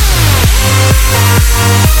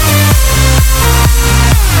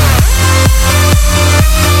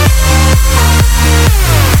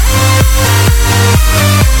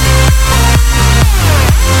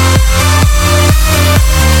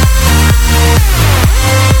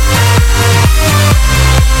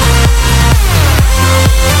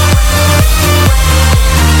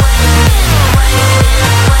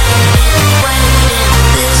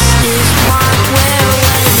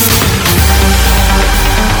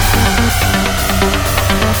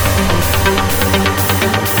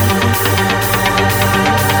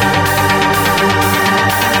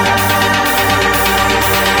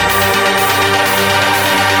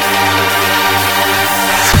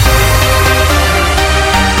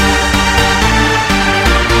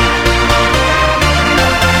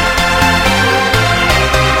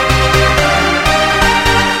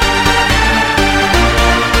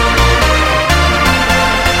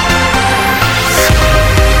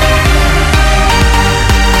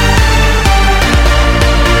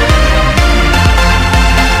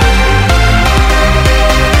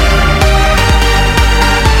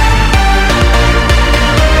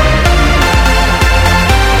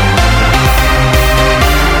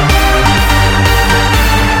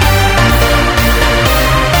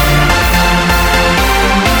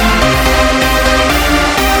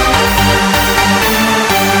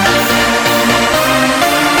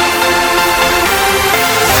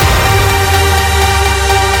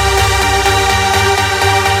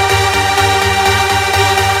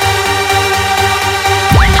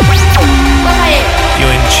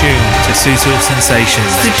 Sutil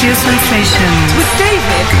Sensations. Sutil Sensations. With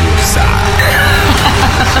David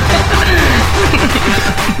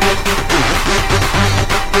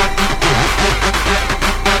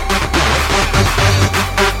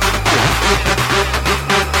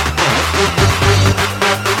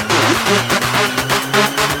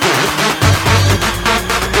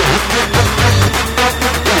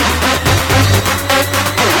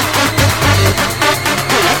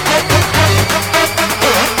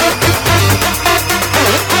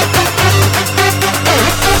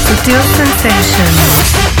Sutil Sensations.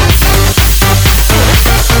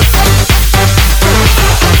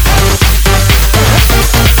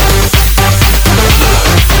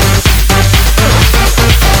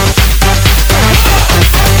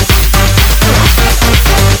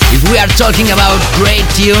 If we are talking about great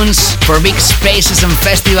tunes for big spaces and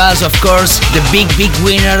festivals, of course, the big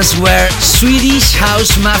winners were Swedish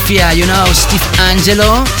House Mafia, you know, Steve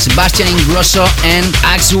Angelo, Sebastian Ingrosso and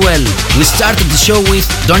Axwell. We started the show with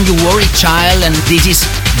Don't You Worry Child, and this is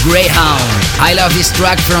Greyhound. I love this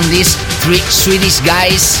track from these three Swedish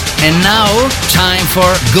guys. And now, time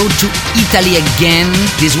for Go to Italy Again.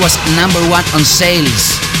 This was #1 on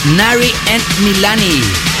sales. Nari and Milani,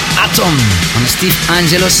 Atom, on Steve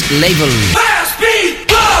Angelo's label. Fast beat,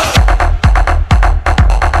 go!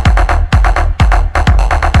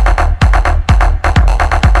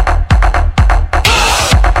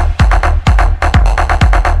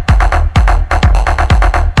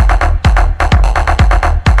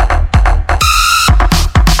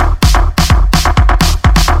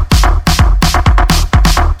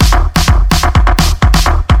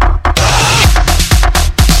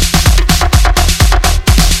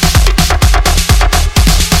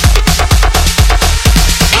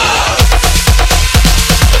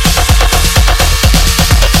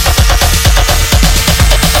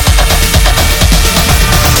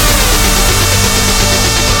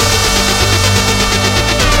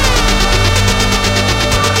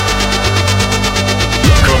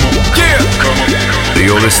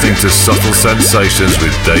 You're listening to Subtle Sensations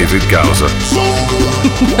with David Gausa.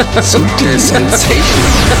 Subtle Sensations.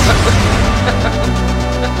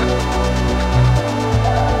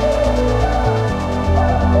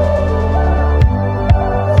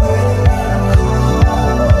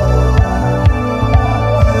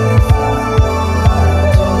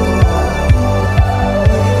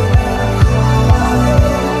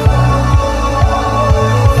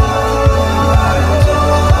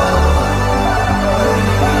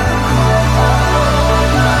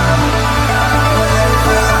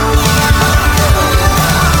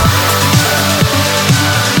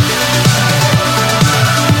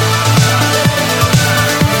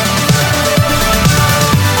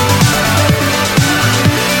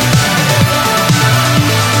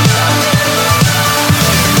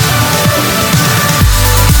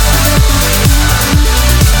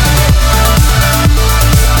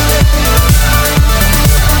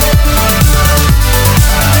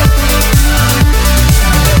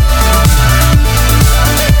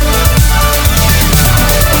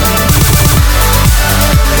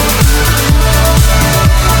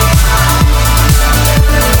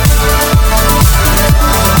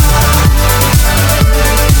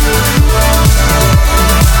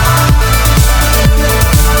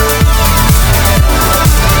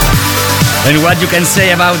 And what you can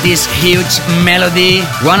say about this huge melody,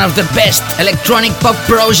 one of the best electronic pop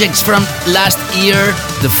projects from last year,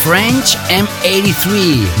 the French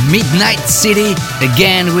M83, Midnight City.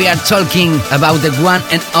 Again, we are talking about the one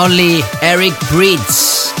and only Eric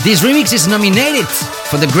Prydz. This remix is nominated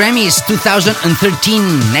for the Grammys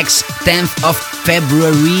 2013, next 10th of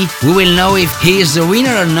February. We will know if he is the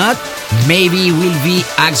winner or not. Maybe it will be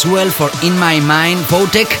Axwell for In My Mind,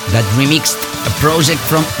 Votek, that remixed a project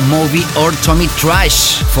from Moby, or Tommy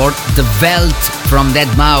Trash for The Veld from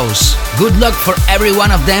Deadmau5. Good luck for every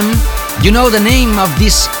one of them. You know the name of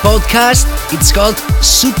this podcast? It's called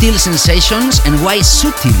Sutil Sensations. And why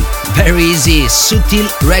Sutil? Very easy.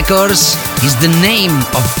 Sutil Records is the name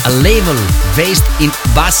of a label based in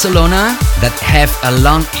Barcelona that have a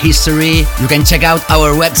long history. You can check out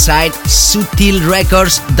our website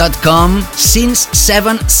sutilrecords.com. Since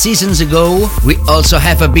 7 seasons ago, we also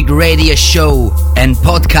have a big radio show and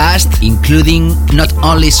podcast, including not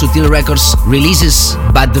only Sutil Records releases,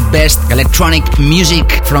 but the best electronic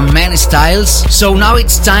music from many styles. So now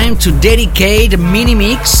it's time to dedicate a mini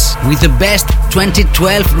mix with the best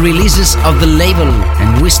 2012 releases of the label.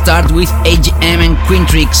 And we start with AGM and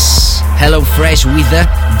Quintrix. Hello Fresh with the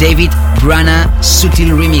David Grana Sutil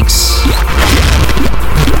remix.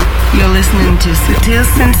 You're listening to Subtle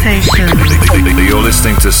Sensations. You're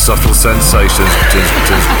listening to Subtle Sensations.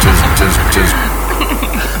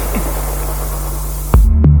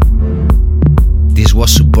 This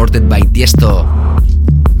was supported by Tiesto.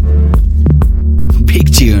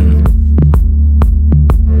 Big tune.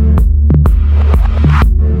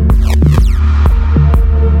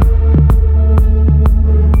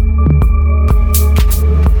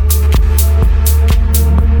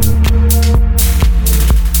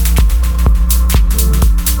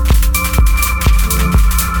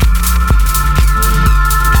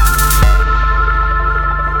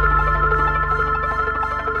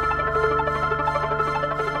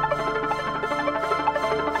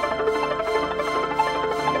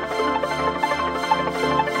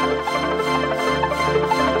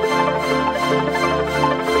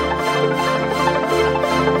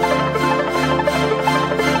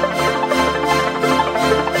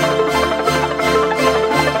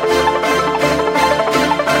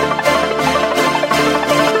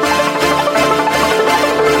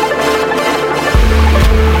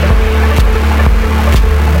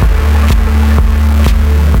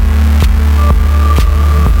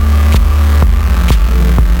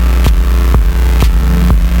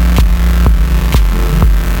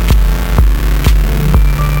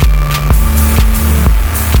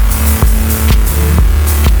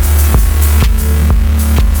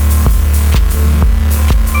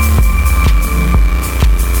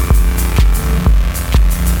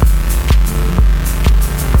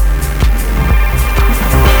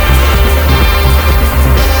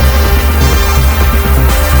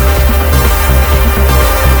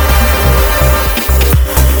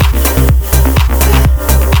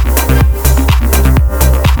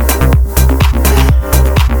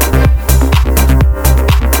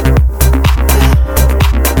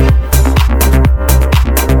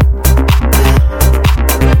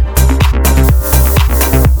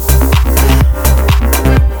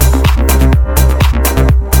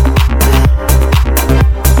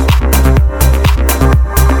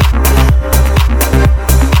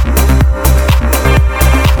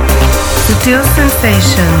 Subtle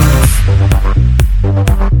Sensations.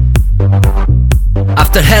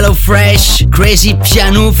 After Hello Fresh, Crazy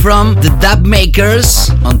Piano from the Dub Makers.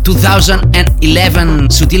 On 2011,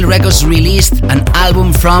 Subtle Records released an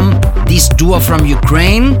album from this duo from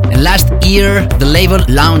Ukraine. And last year, the label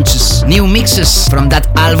launches new mixes from that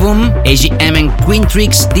album. AGM and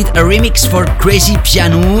Quintrix did a remix for Crazy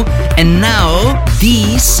Piano. And now,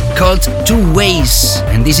 this called Two Ways.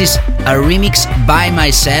 And this is a remix by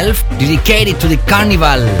myself, dedicated to the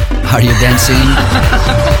carnival. Are you dancing?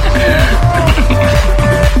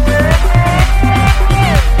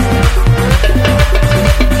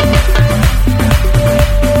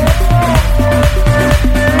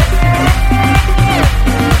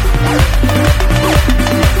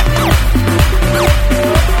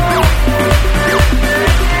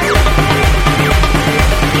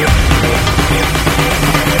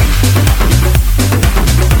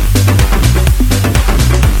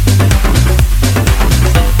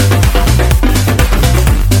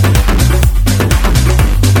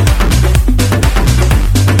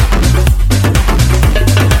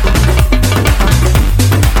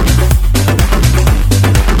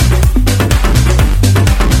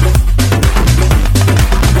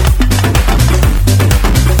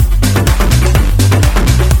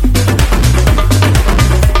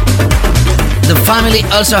 Family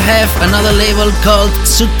also have another label called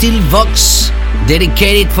Subtle Vox,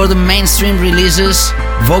 dedicated for the mainstream releases,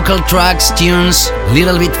 vocal tracks, tunes,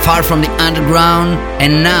 little bit far from the underground.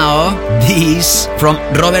 And now, this from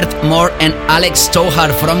Robert Moore and Alex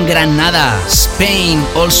Tojar from Granada, Spain,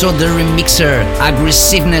 also the remixer,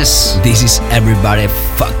 Aggressiveness. This is Everybody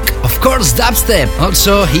Fuck. Of course, dubstep,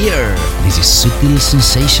 also here. This is Subtle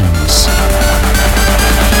Sensations.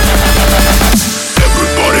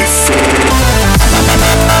 Everybody fuck.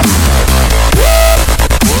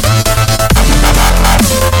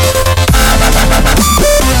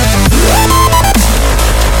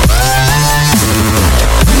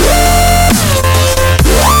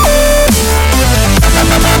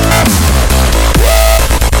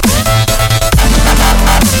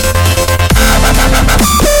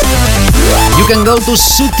 You can go to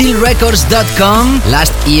subtlerecords.com.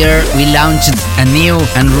 Last year we launched a new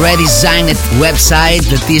and redesigned website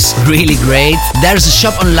that is really great. There's a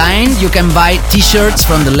shop online. You can buy t-shirts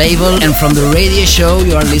from the label and from the radio show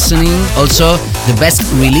you are listening. Also the best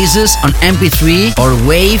releases on MP3 or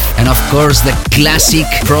Wave, and of course the classic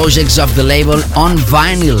projects of the label on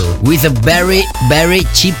vinyl with a very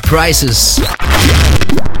cheap prices.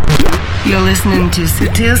 You're listening to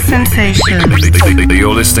Subtle Sensations.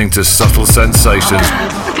 You're listening to Subtle Sensations.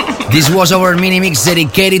 This was our mini mix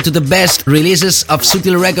dedicated to the best releases of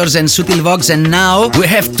Sutil Records and Sutil Vox, and now we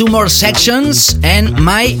have two more sections and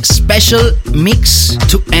my special mix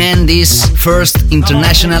to end this first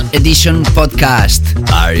international edition podcast.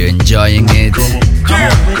 Are you enjoying it? Come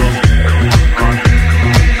on with it.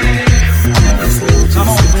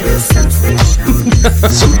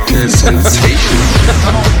 Sutil Sensations.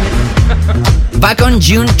 Back on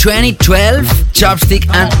June 2012, Chopstick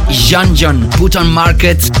and John John put on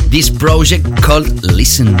market this project called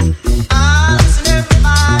Listen.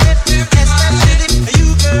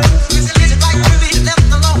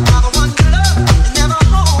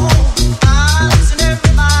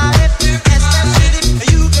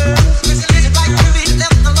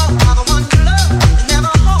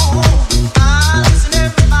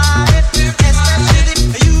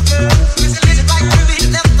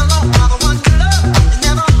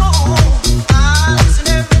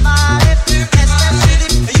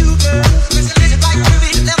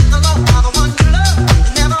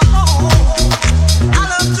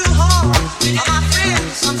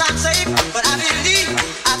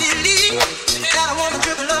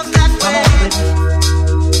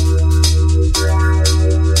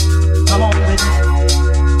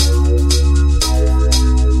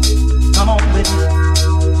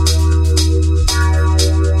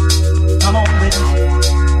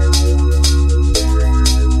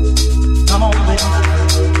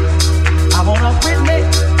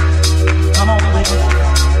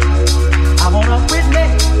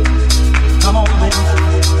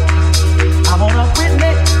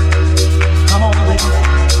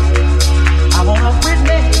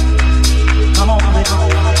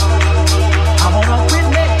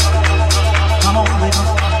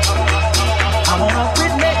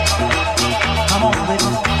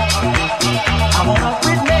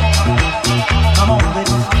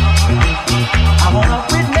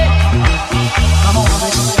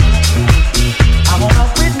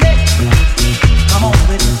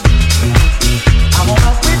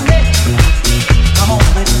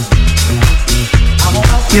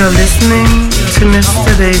 You're listening to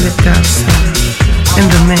Mr. David Gausa in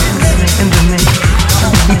the mix.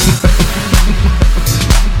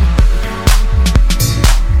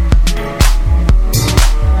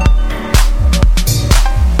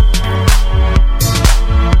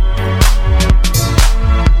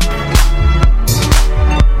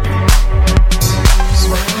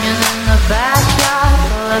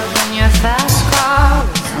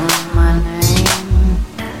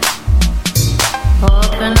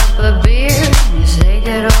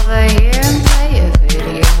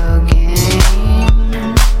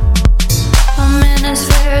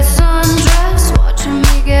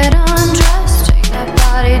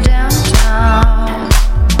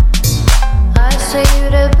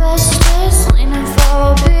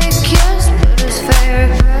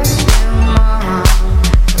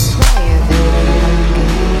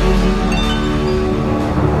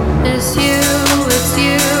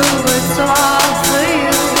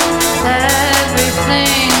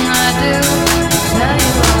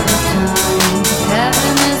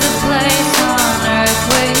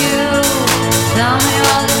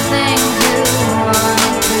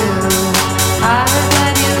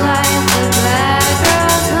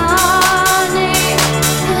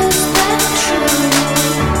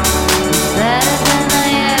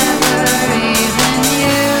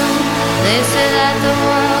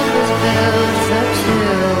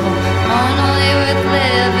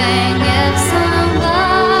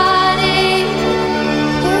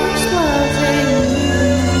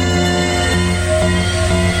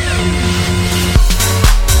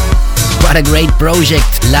 What a great project,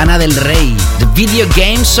 Lana Del Rey. The video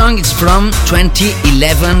game song is from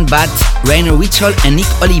 2011, but Rainer Witzhol and Nick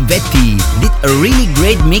Olivetti did a really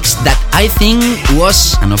great mix that I think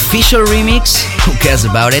was an official remix, who cares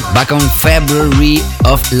about it, back on February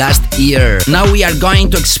of last year. Now we are going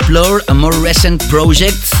to explore a more recent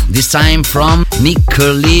project, this time from Nick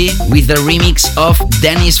Curley with the remix of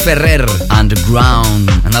Dennis Ferrer, Underground,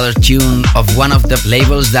 another tune of one of the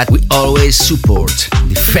labels that we always support,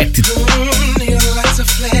 Defected. Lights are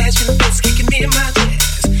flashing, it's kicking me in my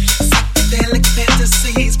chest. Psychedelic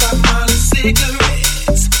fantasies by Marley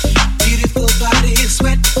cigarettes. Beautiful body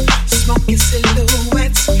sweat, smoking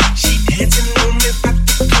silhouettes. She dancing on me, about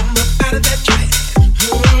to come up out of that dress.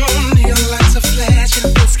 Neon lights are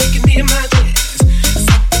flashing, it's kicking me in my chest.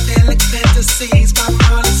 Psychedelic fantasies by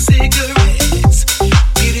Marley cigarettes.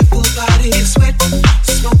 Beautiful body sweat,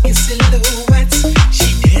 smoking silhouettes.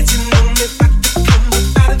 She dancing on me, about to come up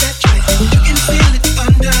out of that dress. You can feel it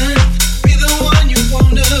under.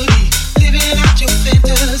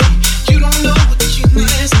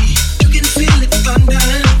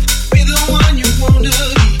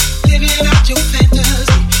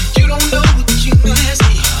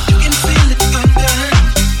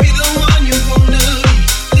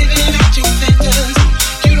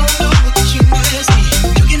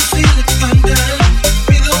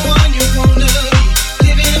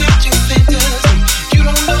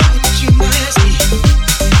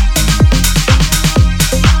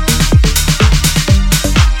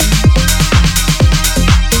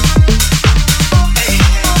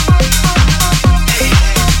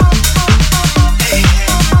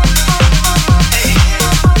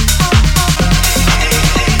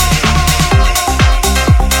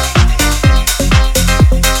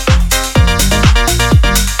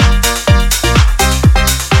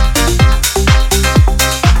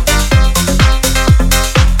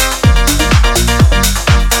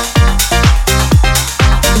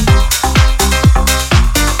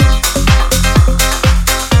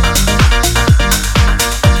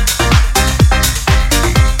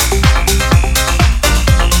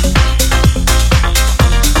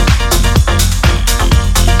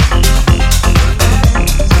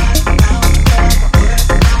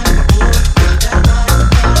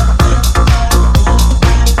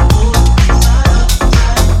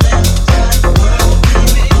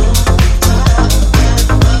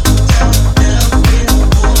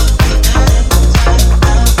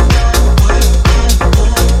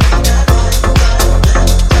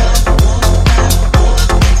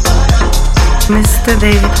 Mr.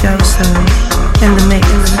 David Gausa in the mix,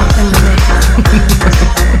 in the mix.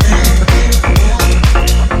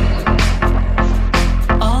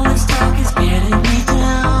 All this talk is getting me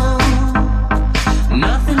down.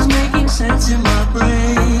 Nothing's making sense in my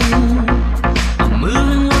brain. I'm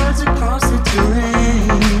moving words across the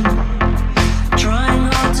terrain, trying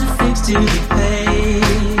hard to fix to the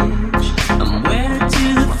page. I'm wedded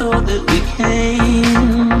to the thought that we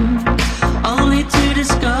came, only to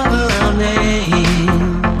discover our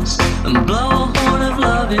names and blow a horn of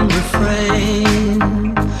love in refrain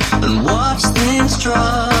and watch things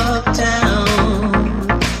drop down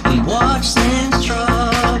and watch things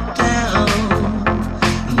drop down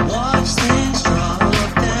and watch things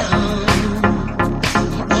drop down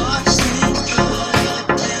and watch things drop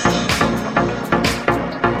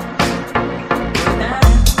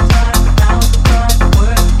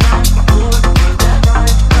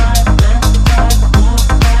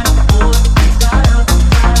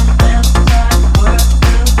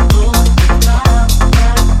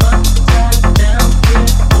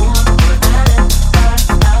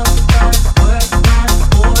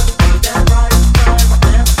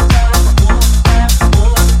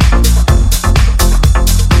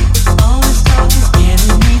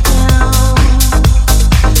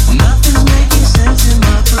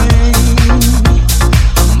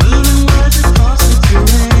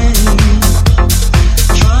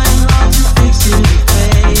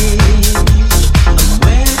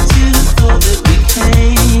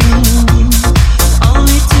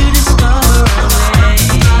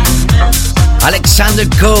Alexander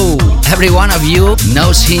Coe, every one of you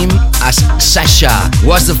knows him as Sasha,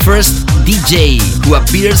 was the first DJ who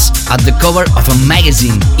appears at the cover of a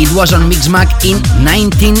magazine. It was on Mixmag in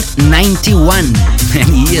 1991,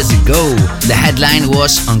 many years ago. The headline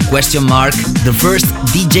was on Question Mark, the first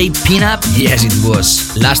DJ pinup? Yes, it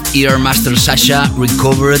was. Last year, Master Sasha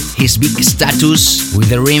recovered his big status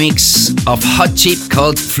with a remix of Hot Chip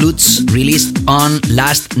called Flutes, released on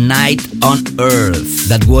Last Night on Earth.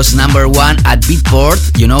 That was number one at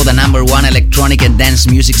Beatport, you know, the number one electronic and dance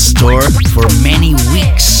music store, for many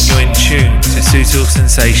weeks. You're in tune to Sutil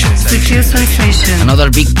Sensations. Sutil Sensations. Another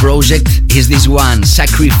big project is this one,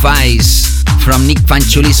 Sacrifice, from Nick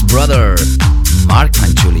Fanciulli's brother, Mark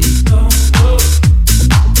Fanciulli.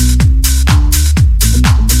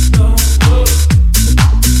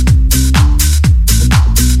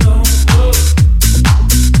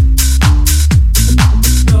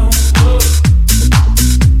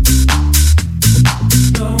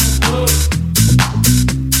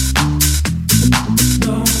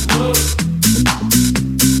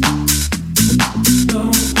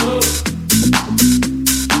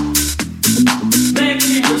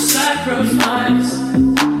 making a sacrifice.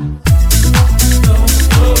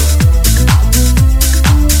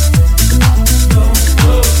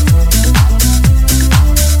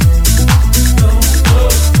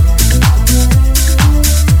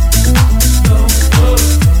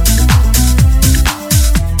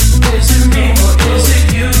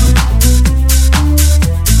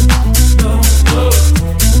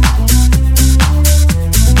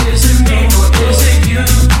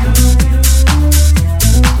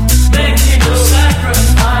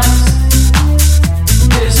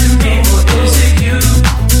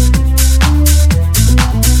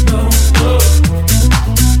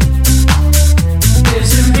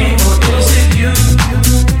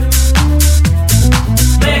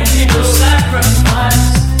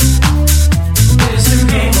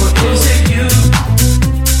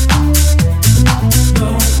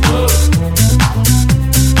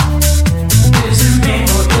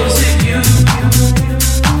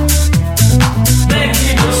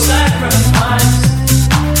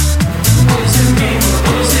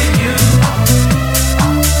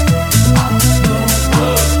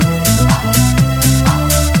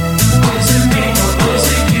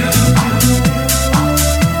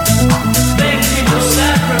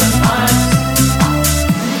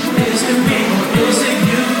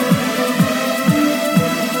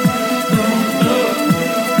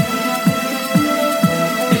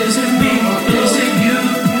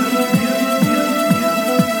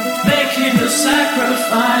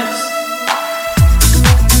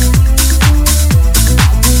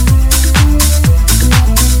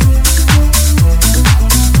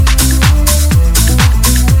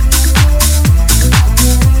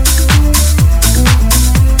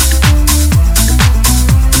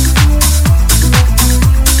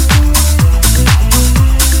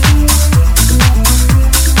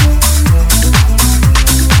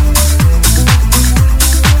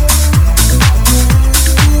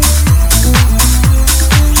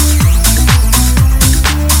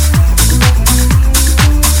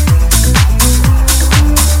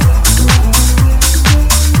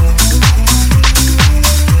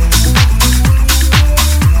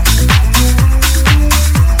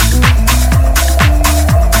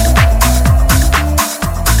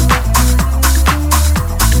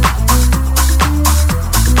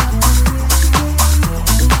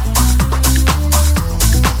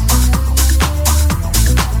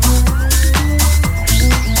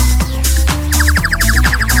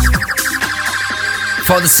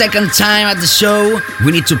 For the second time at the show,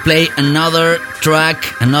 we need to play another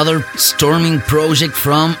track, another storming project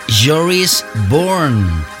from Joris Born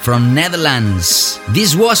from Netherlands.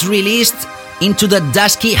 This was released into the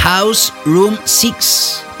Dusky House Room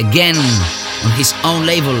 6, again on his own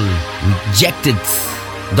label, Rejected.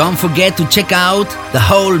 Don't forget to check out the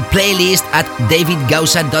whole playlist at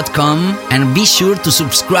davidgausa.com and be sure to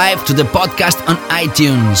subscribe to the podcast on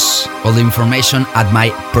iTunes. All the information at my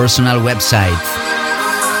personal website.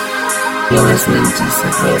 You're listening to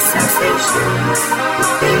Subtle Sensations with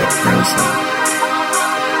David Gausa.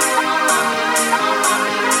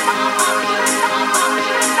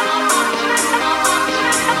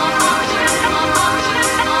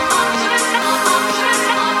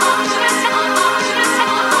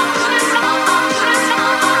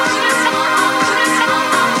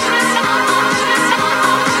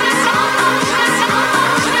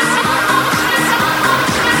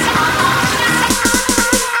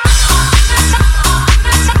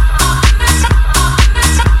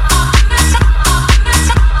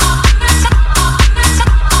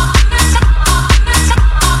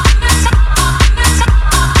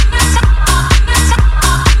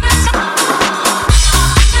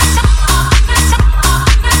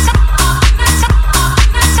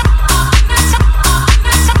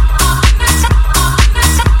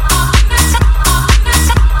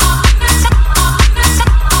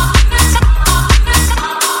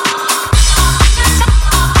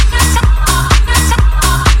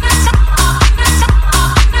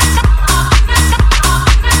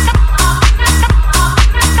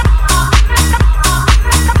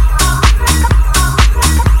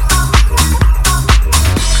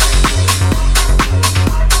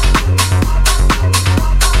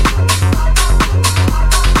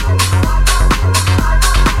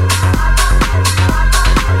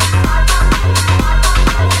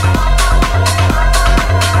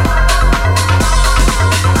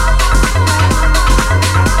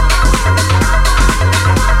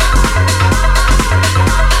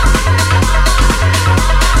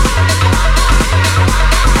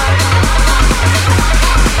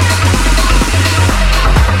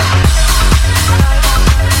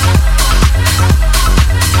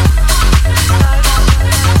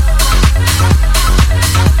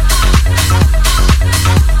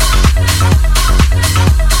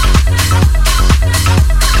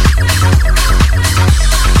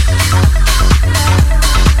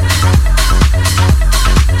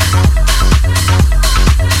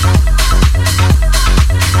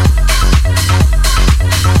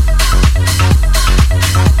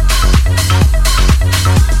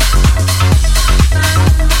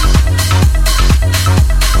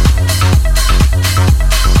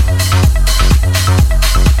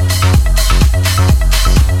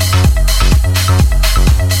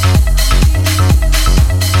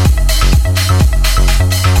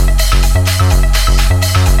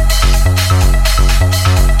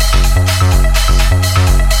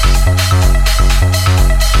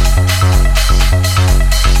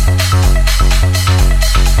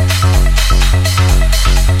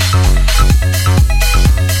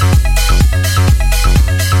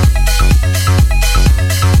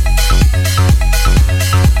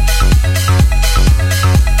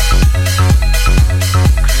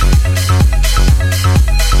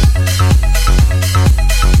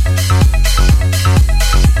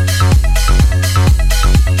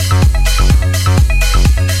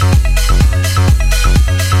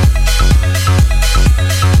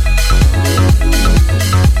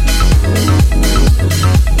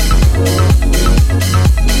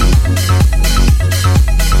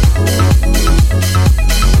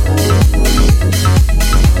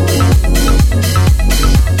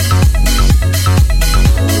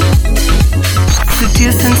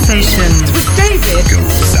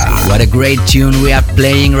 What a great tune we are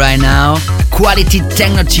playing right now. A quality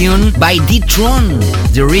techno tune by D-Tron.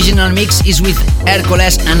 The original mix is with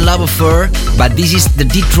Hercules and Love Affair, but this is the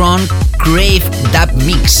D-Tron Crave dub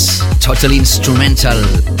mix. Totally instrumental.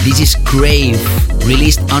 This is Crave,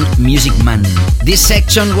 released on Music Man. This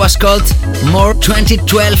section was called More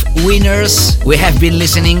 2012 Winners. We have been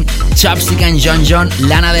listening Chopstick and John John,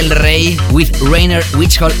 Lana Del Rey with Rainer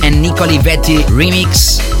Witchhall and Nico Olivetti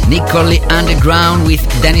remix. Nicole Underground with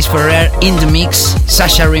Dennis Ferrer in the mix.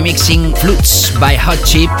 Sasha remixing Flutes by Hot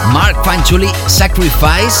Chip. Mark Fanciulli,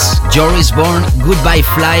 Sacrifice. Joris Born, Goodbye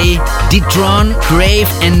Fly. D-Tron, Crave,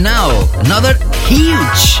 and now another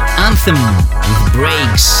huge anthem with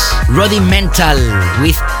breaks. Rudimental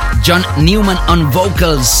with John Newman on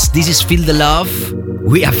vocals. This is Feel the Love.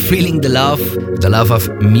 We are feeling the love of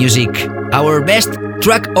music. Our best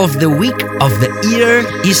track of the week of the year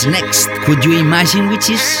is next. Could you imagine which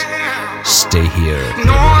is? Stay here.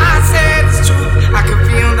 No, I said it's true. I can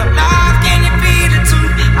feel the love. Can you feel it too?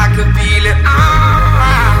 I can feel it.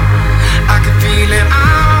 I can feel it.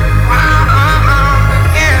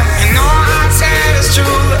 Yeah. You know I said it's true.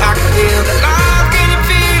 I can feel the love. Can you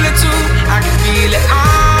feel it too? I can feel it.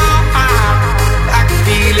 I can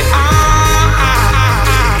feel it.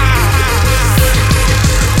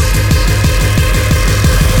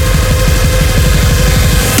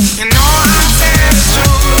 You know I said it's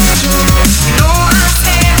true. You know I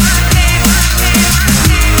said.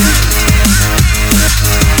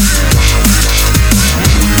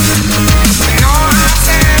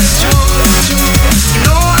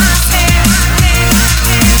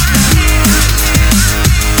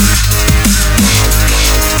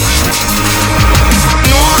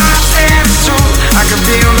 I can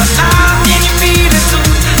feel the love, can you feel it too?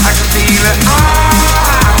 I can feel it,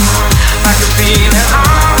 I can feel it,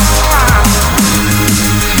 You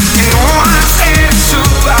know I said it's true.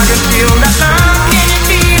 I can feel the love, can you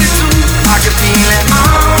feel it too? I can feel it,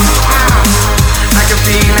 I can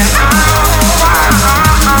feel it,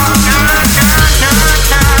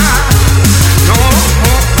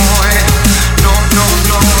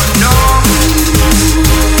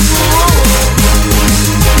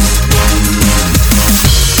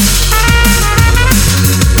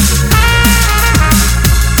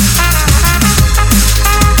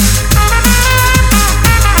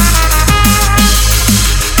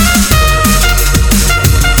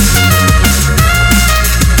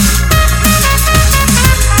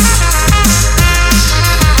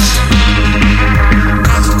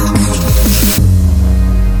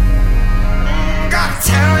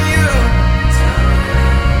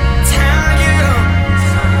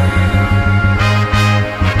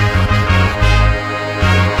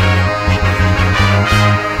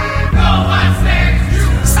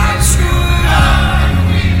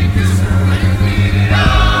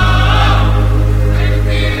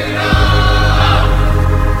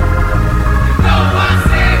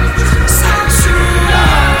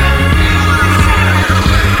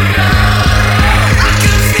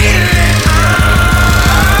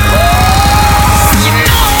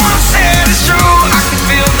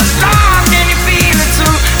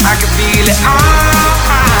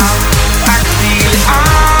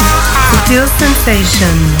 Sutil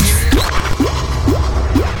Sensations.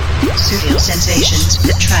 Sutil Sensations,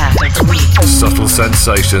 the track of the week. Subtle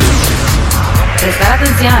Sensations.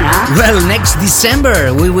 Well, next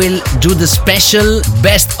December we will do the special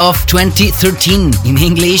Best of 2013 in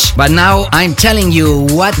English. But now I'm telling you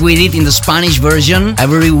what we did in the Spanish version.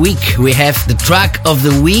 Every week we have the track of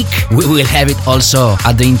the week. We will have it also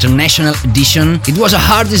at the international edition. It was a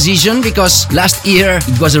hard decision because last year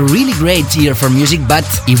it was a really great year for music. But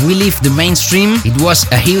if we leave the mainstream, it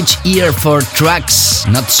was a huge year for tracks,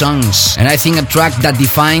 not songs. And I think a track that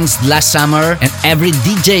defines last summer and every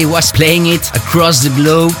DJ was playing it across the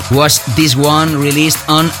globe was this one released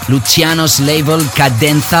on Luciano's label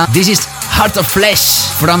Cadenza. This is Heart of Flesh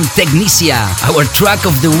from Technicia, our track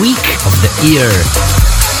of the week of the year.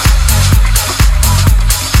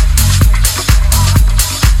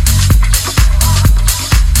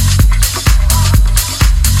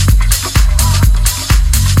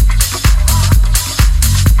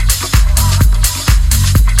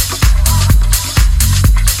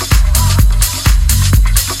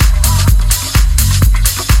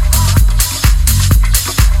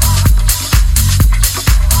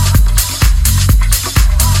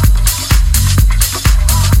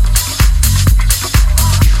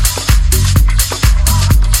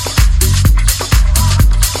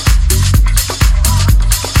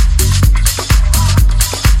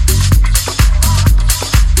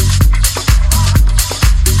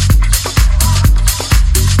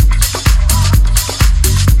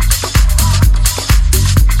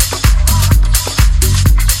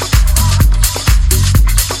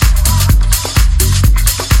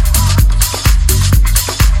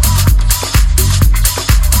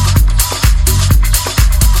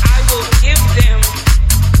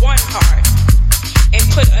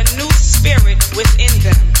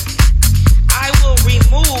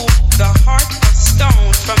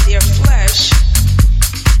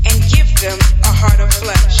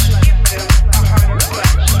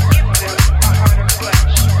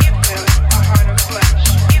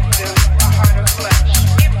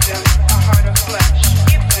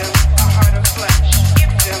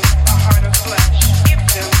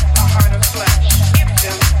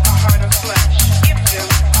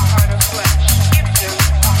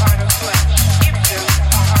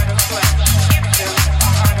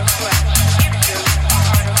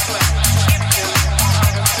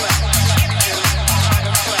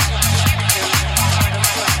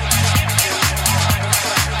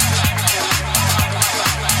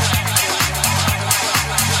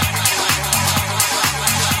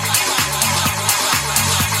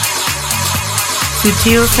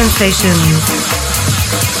 Sutil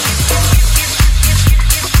Sensations.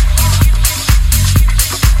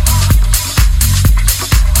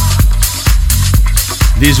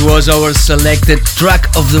 This was our selected track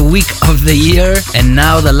of the week of the year, and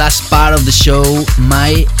now the last part of the show,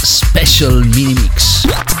 my special mini mix.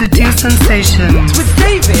 Sutil Sensations with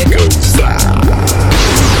David.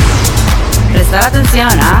 Prestar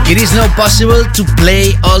atención, ¿ah? It is now possible to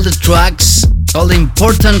play all the tracks, all the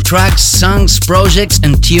important tracks, songs, projects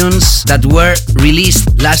and tunes that were released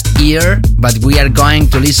last year, but we are going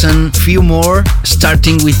to listen few more,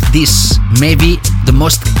 starting with this, maybe the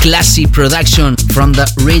most classy production from the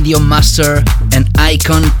radio master and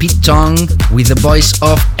icon Pete Tong with the voice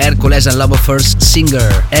of Hercules and Love Affairs singer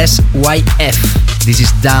SYF. This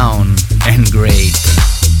is Down and Great.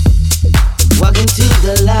 Walk into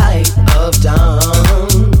the light of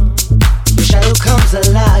dawn. Your shadow comes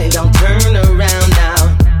alive. Don't turn around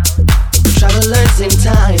now. The travelers in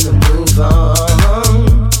time to move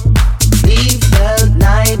on. Leave the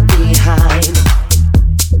night behind.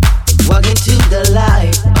 Walk into the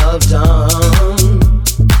light of dawn.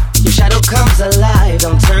 Your shadow comes alive.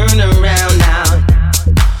 Don't turn around now.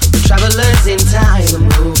 The travelers in time to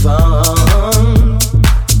move on.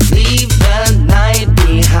 Leave the night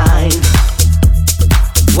behind.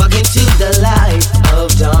 Walk into the light of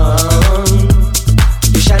dawn.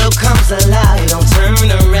 Your shadow comes alive. Don't turn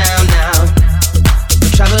around now. The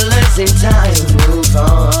travelers in time move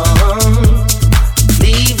on.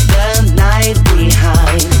 Leave the night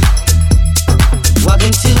behind. Walk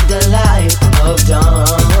into the light of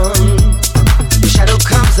dawn. Your shadow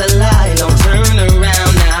comes alive. Don't turn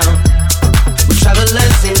around now. The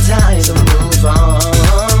travelers in time to move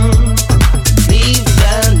on. Leave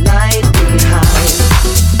the night behind.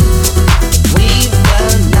 Leave the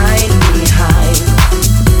night behind.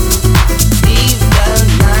 Leave the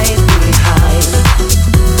night behind.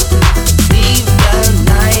 Leave the night behind. Leave the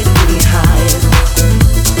night behind.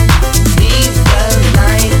 Leave the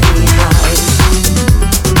night behind.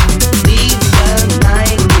 Leave the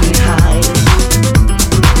night behind.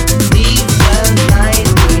 Leave the night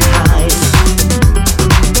behind.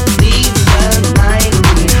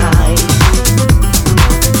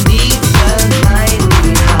 Leave the night behind. Leave the night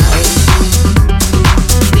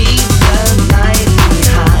behind. Leave the night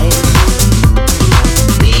behind.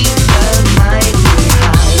 Leave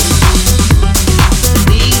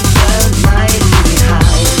the night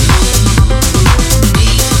behind.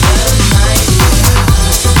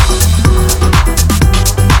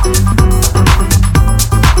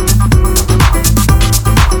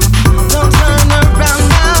 Don't turn around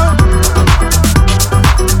now.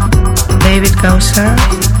 David Gausser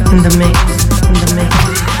in the mix, in the mix.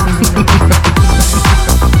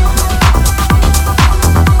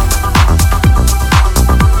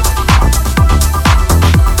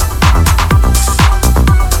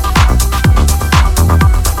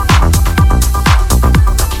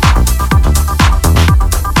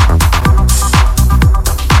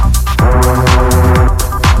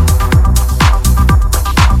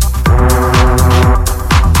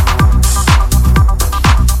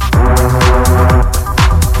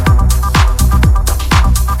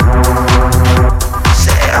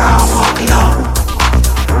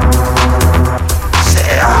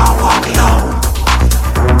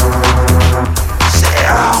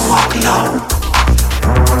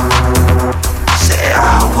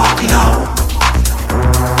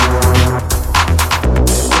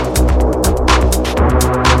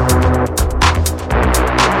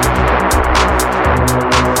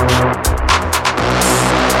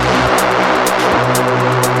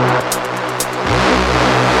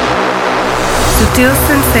 Sutil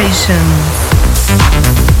Sensations.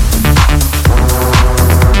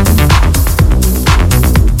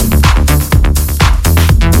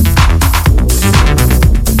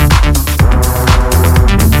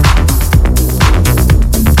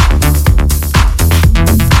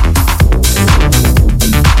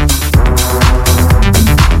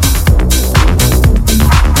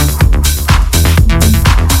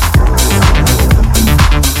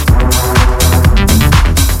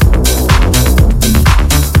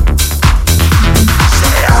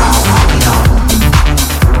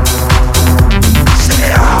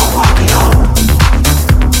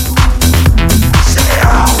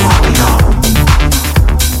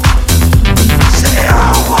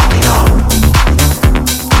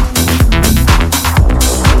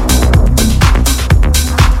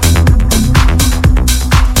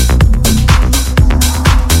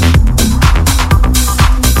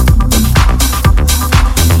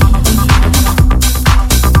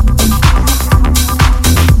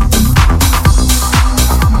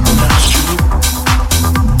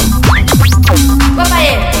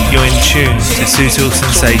 tuned to Sutil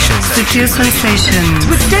Sensations. Sutil Sensations.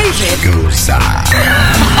 With David Gausa.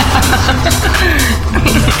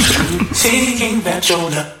 Taking back your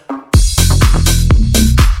love.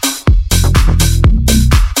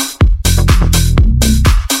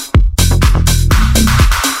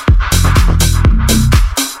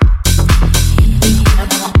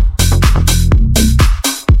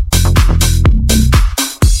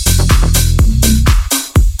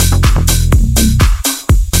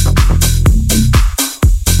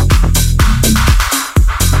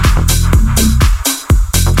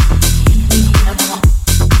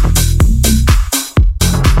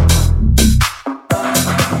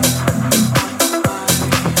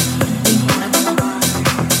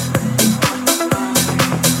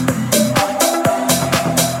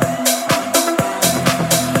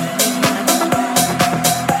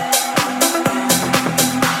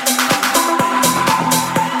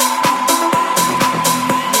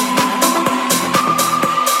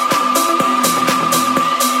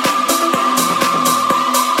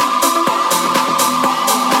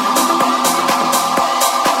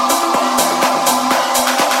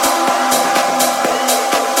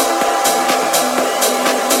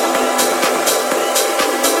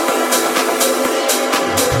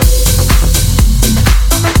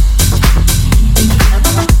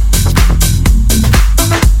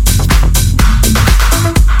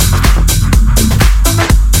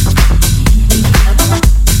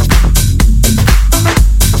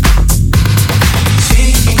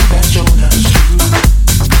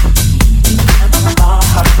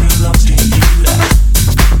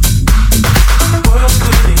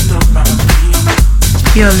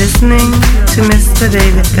 You're listening to Mr.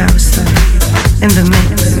 David Gausa in the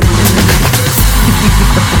mix.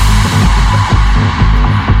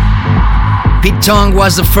 Pete Tong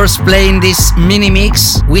was the first play in this mini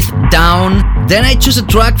mix with Down. Then I choose a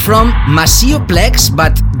track from Maceo Plex,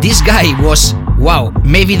 but this guy was, wow,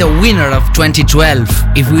 maybe the winner of 2012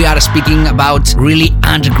 if we are speaking about really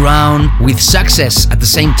underground with success at the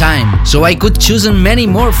same time. So I could choose many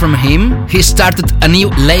more from him. He started a new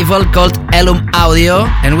label called Elum Audio,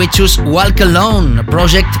 and we choose Walk Alone, a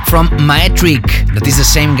project from Maetric. That is the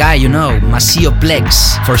same guy, you know, Maceo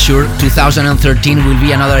Plex. For sure, 2013 will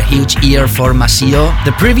be another huge year for Maceo.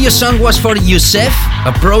 The previous song was for Youssef,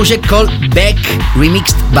 a project called Beck,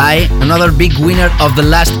 remixed by another big winner of the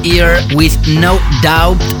last year with No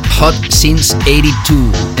Doubt, hot since 82.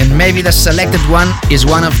 And maybe the selected one is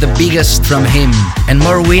one of the biggest from him. And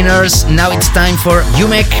more winners, now it's time for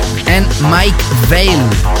Umek and Mike Vale.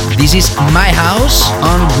 This is My House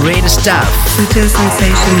on Great Stuff. Sutil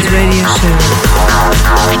Sensations Radio Show.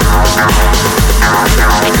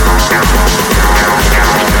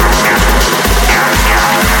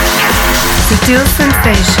 Sutil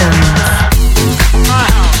Sensations.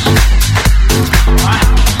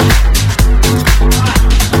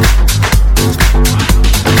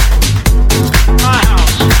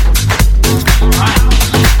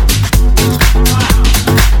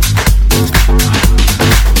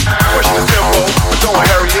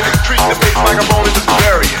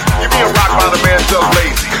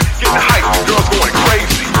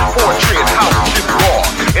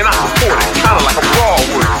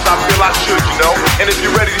 And if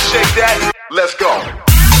you're ready to shake that, let's go.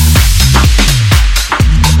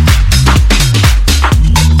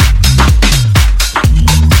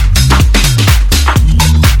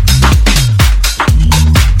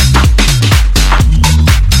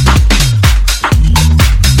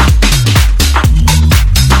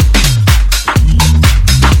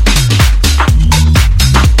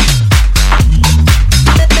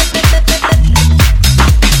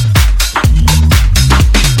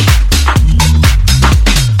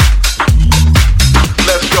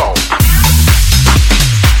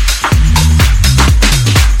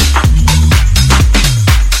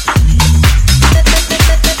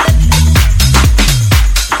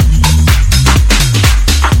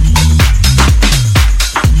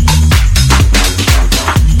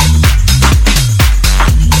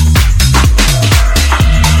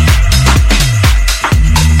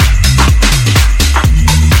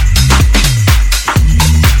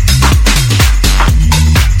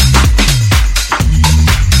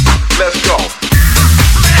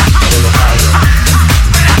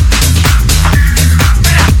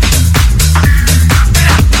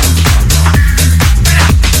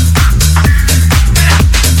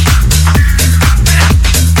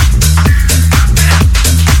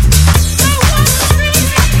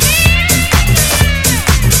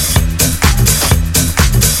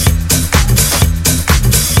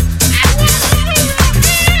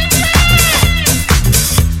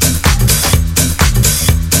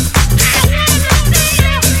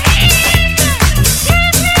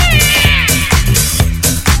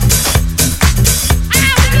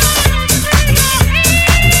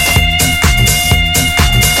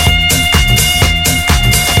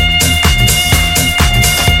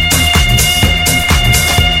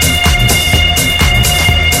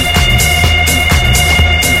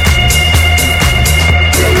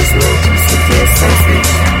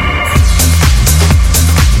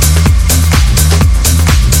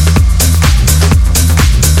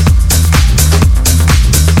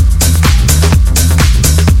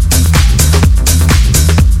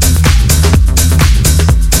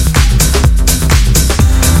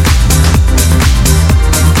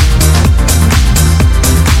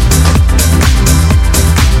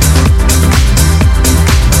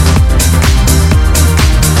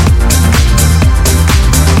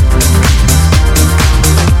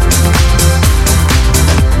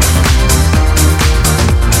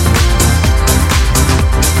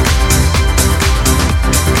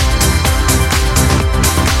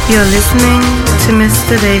 You're listening to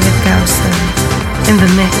Mr. David Gausser in the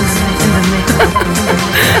mix.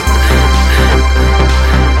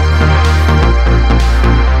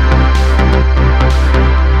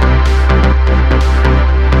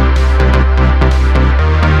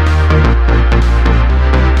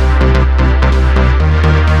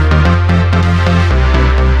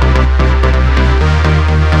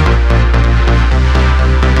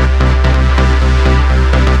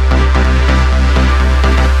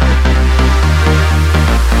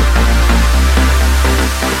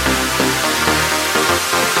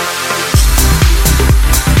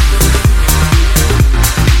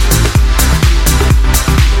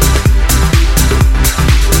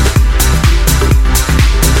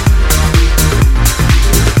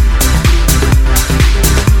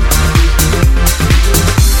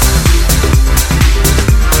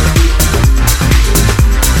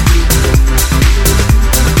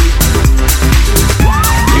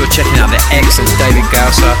 David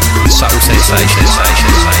Gausser, Subtle Sensations.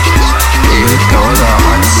 David Gausser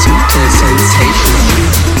on Subtle Sensations.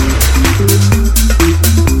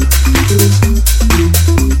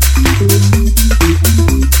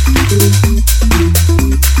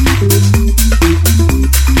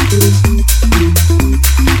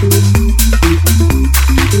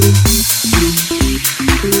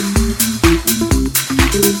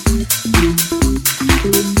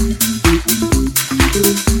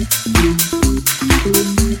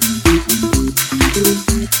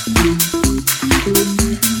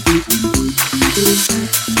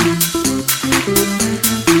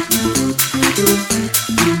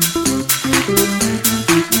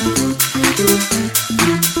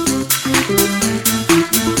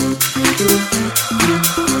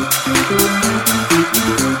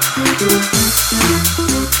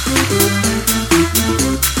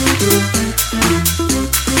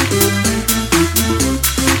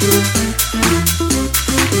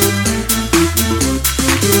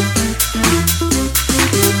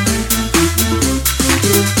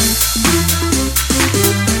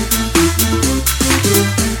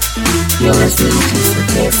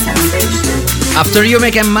 After you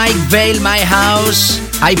make a Mike Vale My House,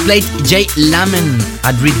 I played Jay Laman,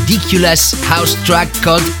 a ridiculous house track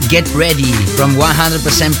called Get Ready from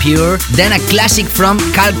 100% Pure, then a classic from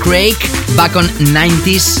Carl Craig back on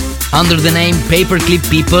 90s under the name Paperclip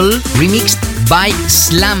People, remixed by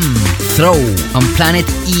Slam Throw on Planet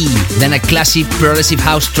E, then a classic progressive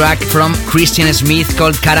house track from Christian Smith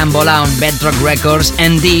called Carambola on Bedrock Records,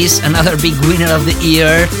 and this, another big winner of the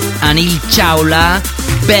year, Anil Chawla,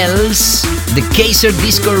 Bells, the Kaiser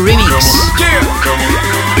Disco remix.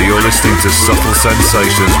 You're listening to Subtle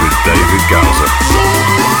Sensations with David Gausser.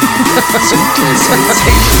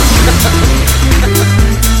 Subtle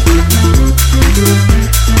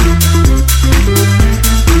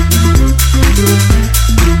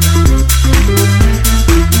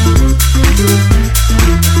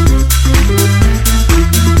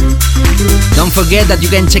Don't forget that you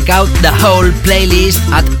can check out the whole playlist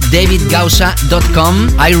at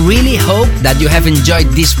davidgausser.com. I really hope that you have enjoyed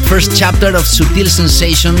this first chapter of Subtle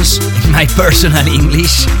Sensations in my personal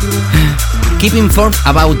English. Keep informed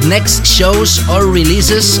about next shows or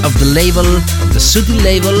releases of the label, of the Subtle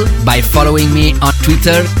label, by following me on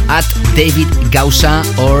Twitter at David Gausser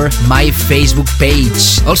or my Facebook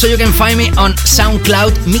page. Also, you can find me on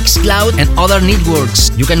SoundCloud, Mixcloud, and other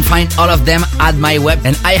networks. You can find all of them at my web,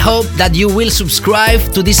 and I hope that you will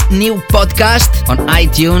subscribe to this new podcast on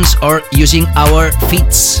iTunes or using our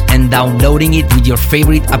feeds and downloading it with your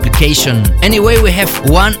favorite application. Anyway, we have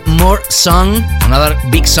one more song, another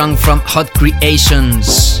big song from Hot Creations.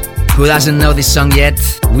 Who doesn't know this song yet?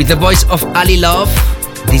 With the voice of Ali Love.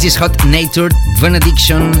 This is Hot Natured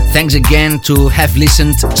Benediction. Thanks again to have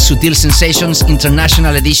listened to Subtle Sensations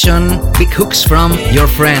International Edition. Big hooks from your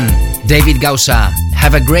friend David Gausser.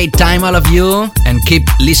 Have a great time, all of you, and keep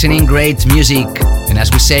listening great music. And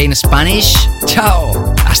as we say in Spanish, ciao,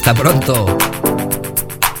 hasta pronto.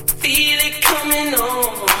 Feel it coming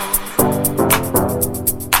on.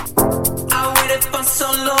 I waited for so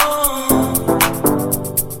long.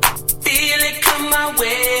 Feel it come my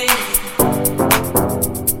way.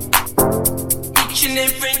 Each and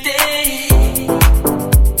every day.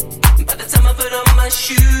 By the time I put on my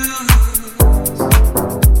shoes,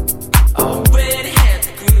 already had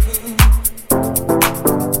the groove.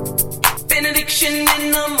 Benediction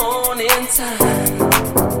in the morning time.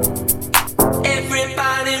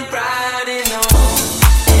 Everybody riding on.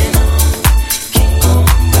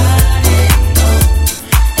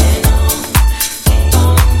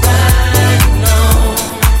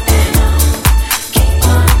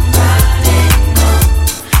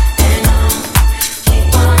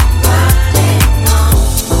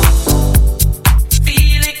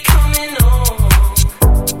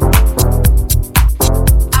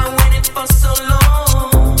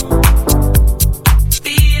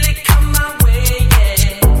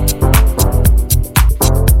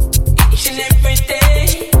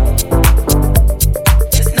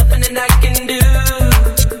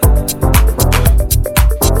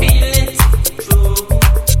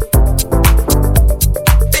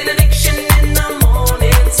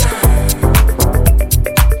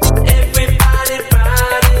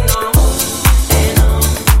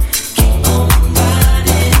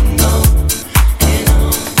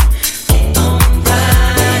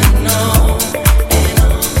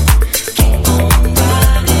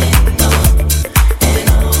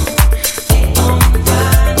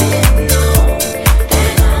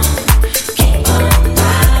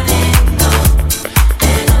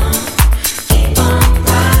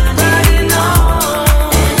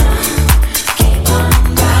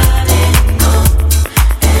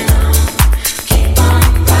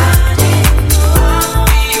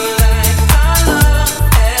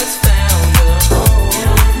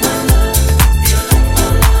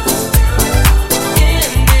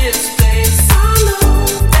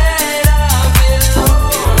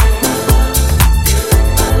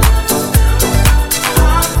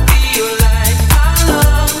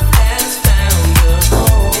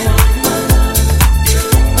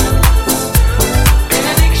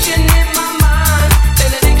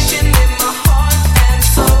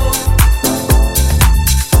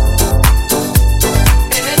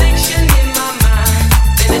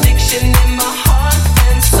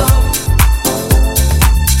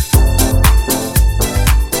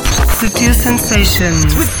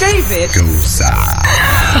 Sensations with David Gausa.